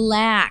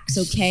relax.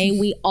 Okay.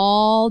 We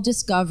all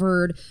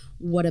discovered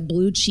what a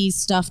blue cheese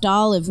stuffed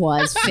olive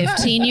was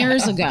 15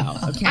 years ago.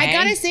 Okay. I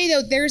gotta say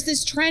though, there's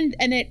this trend,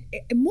 and it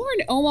more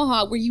in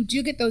Omaha where you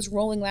do get those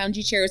rolling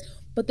loungy chairs,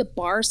 but the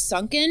bar's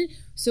sunken,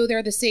 so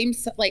they're the same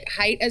like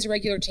height as a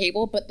regular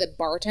table, but the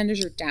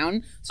bartenders are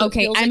down. So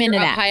okay, it feels I'm like into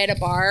you're that. Up high at a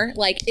bar,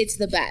 like it's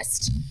the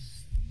best.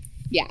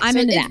 Yeah, I'm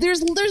into that.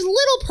 There's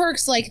little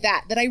perks like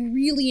that I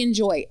really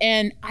enjoy,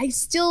 and I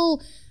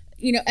still,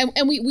 you know,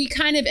 and we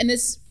kind of, and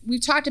this,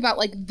 we've talked about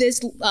like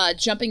this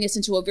jumping us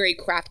into a very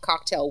craft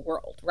cocktail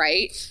world,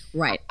 right?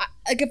 Right.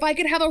 Like if I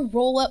could have a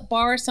roll-up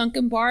bar,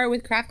 sunken bar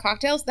with craft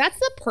cocktails, that's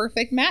the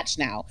perfect match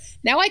now.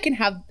 Now I can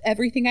have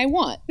everything I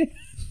want.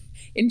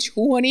 In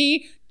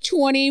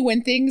 2020,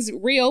 when things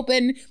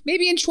reopen,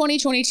 maybe in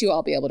 2022,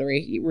 I'll be able to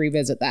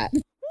revisit that.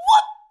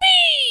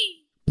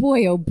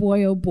 Boy, oh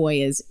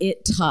boy, is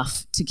it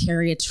tough to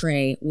carry a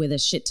tray with a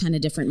shit ton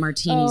of different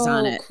martinis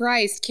on it. Oh,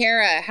 Christ,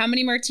 Kara, how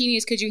many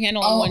martinis could you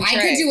handle on one tray?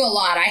 I could do a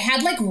lot. I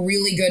had like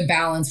really good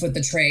balance with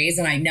the trays,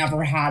 and I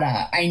never had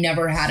a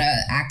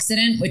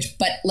accident.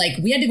 But like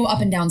we had to go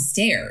up and down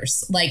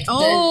stairs. Like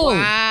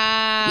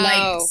wow.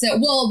 Like so.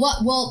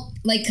 Well,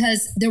 like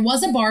because there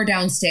was a bar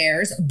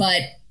downstairs,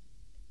 but.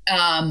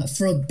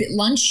 For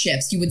lunch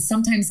shifts, you would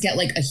sometimes get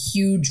like a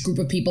huge group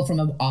of people from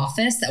an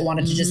office that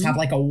wanted to just have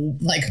like a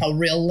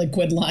real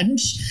liquid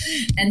lunch,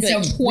 and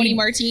so 20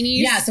 martinis.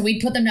 Yeah, so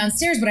we'd put them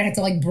downstairs, but I had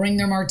to like bring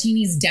their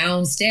martinis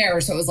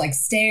downstairs, so it was like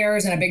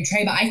stairs and a big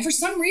tray. But I, for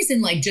some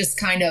reason, like just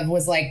kind of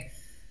was like,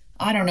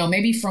 I don't know,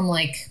 maybe from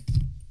like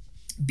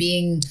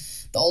being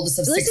the oldest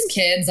of 6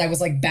 kids, I was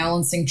like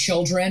balancing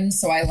children,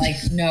 so I like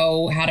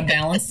know how to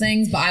balance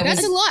things. But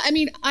that's a lot. I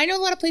mean, I know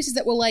a lot of places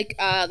that will like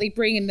they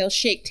bring and they'll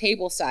shake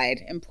table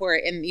side and pour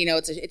it in. You know,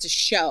 it's a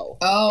show.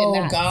 Oh,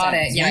 got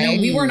it. Yeah, no,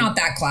 we were not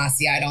that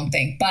classy, I don't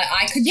think, but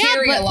I could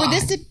carry a lot.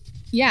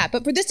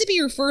 But for this to be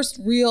your first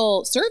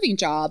real serving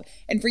job,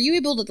 and for you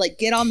able to like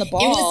get on the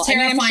ball, it was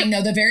terrifying.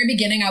 Though the very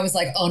beginning, I was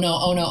like, oh no.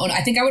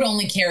 I think I would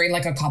only carry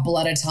like a couple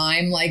at a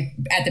time, like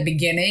at the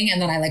beginning,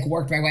 and then I like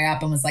worked my way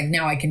up and was like,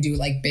 now I can do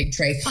like big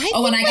trays.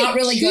 And I got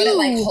really good at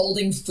like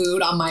holding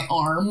food on my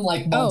arm,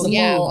 like multiple. Oh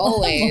yeah,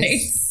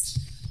 always.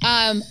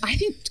 I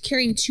think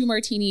carrying 2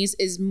 martinis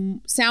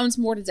sounds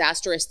more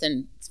disastrous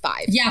than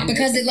 5. Yeah,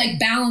 because it like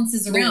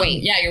balances around.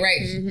 Yeah, you're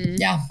right. Mm-hmm.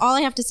 Yeah. All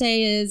I have to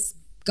say is,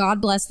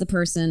 God bless the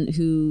person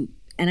who,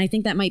 and I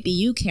think that might be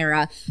you,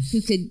 Kara,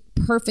 who could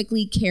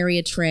perfectly carry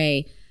a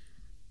tray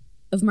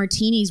of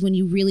martinis when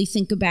you really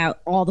think about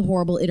all the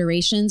horrible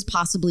iterations,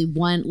 possibly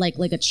one,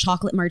 like a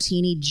chocolate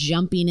martini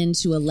jumping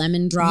into a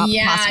lemon drop,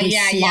 possibly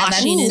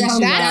sloshing into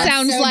that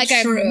sounds so like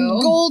true.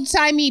 A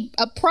gold-timey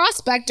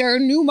prospector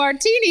new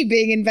martini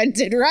being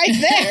invented right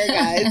there,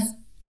 guys.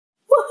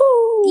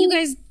 Woohoo! You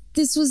guys,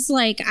 this was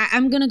like,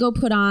 I'm going to go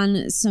put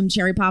on some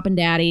Cherry Poppin'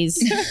 Daddies,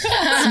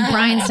 some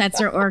Brian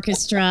Setzer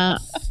Orchestra,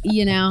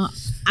 you know.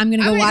 I'm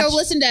going to go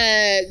listen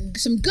to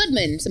some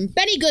Goodman, some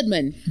Benny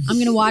Goodman. I'm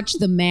going to watch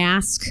The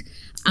Mask.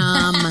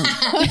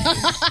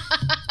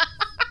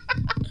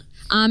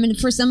 And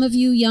for some of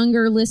you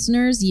younger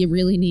listeners, you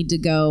really need to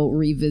go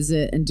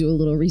revisit and do a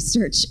little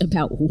research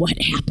about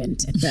what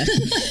happened at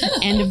the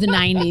end of the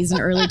 90s and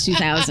early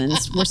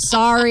 2000s. We're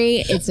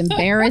sorry. It's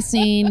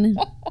embarrassing.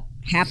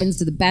 Happens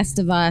to the best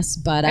of us,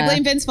 but I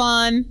blame Vince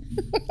Vaughn.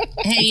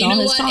 Hey, you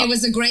know what? It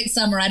was a great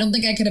summer. I don't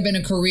think I could have been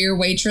a career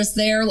waitress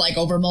there, like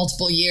over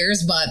multiple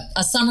years, but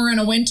a summer and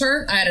a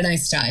winter, I had a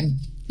nice time.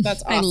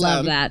 That's awesome. I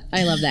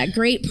love that.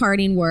 Great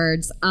parting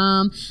words.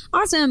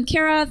 Awesome.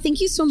 Kara,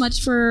 thank you so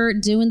much for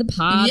doing the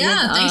pod.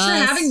 Yeah, thanks for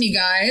having me,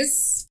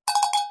 guys.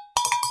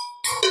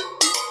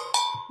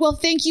 Well,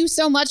 thank you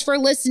so much for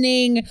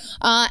listening.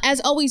 As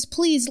always,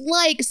 please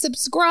like,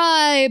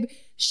 subscribe,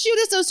 shoot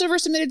us those server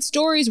submitted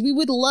stories. We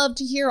would love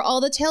to hear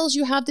all the tales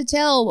you have to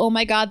tell. Oh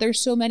my God, there's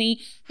so many.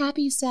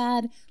 Happy,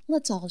 sad.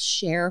 Let's all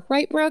share.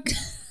 Right, Brooke?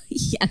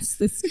 Yes.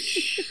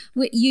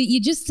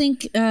 You just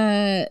think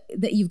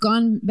that you've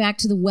gone back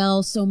to the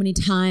well so many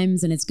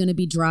times and it's going to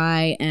be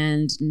dry.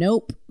 And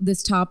nope,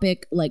 this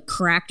topic like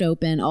cracked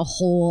open a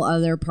whole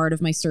other part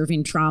of my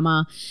serving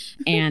trauma.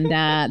 And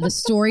the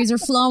stories are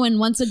flowing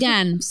once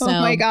again. So.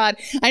 Oh my God.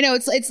 I know.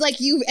 It's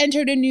like you've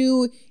entered a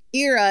new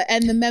era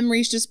and the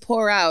memories just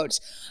pour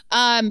out.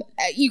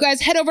 You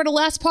guys head over to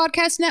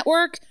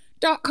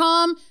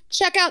lastpodcastnetwork.com.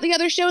 Check out the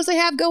other shows they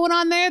have going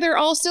on there. They're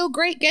all so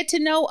great. Get to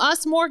know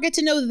us more, get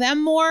to know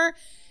them more.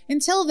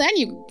 Until then,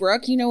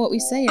 Brooke, you know what we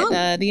say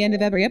at the end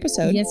of every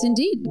episode. Yes,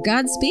 indeed.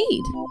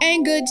 Godspeed.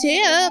 And good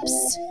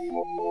tips.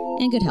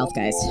 And good health,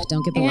 guys.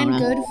 Don't get the And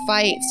Rona. good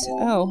fights.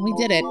 Oh, we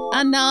did it.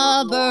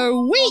 Another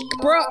week,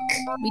 Brooke.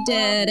 We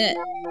did it.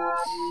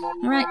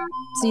 All right.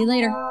 See you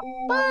later.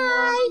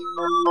 Bye.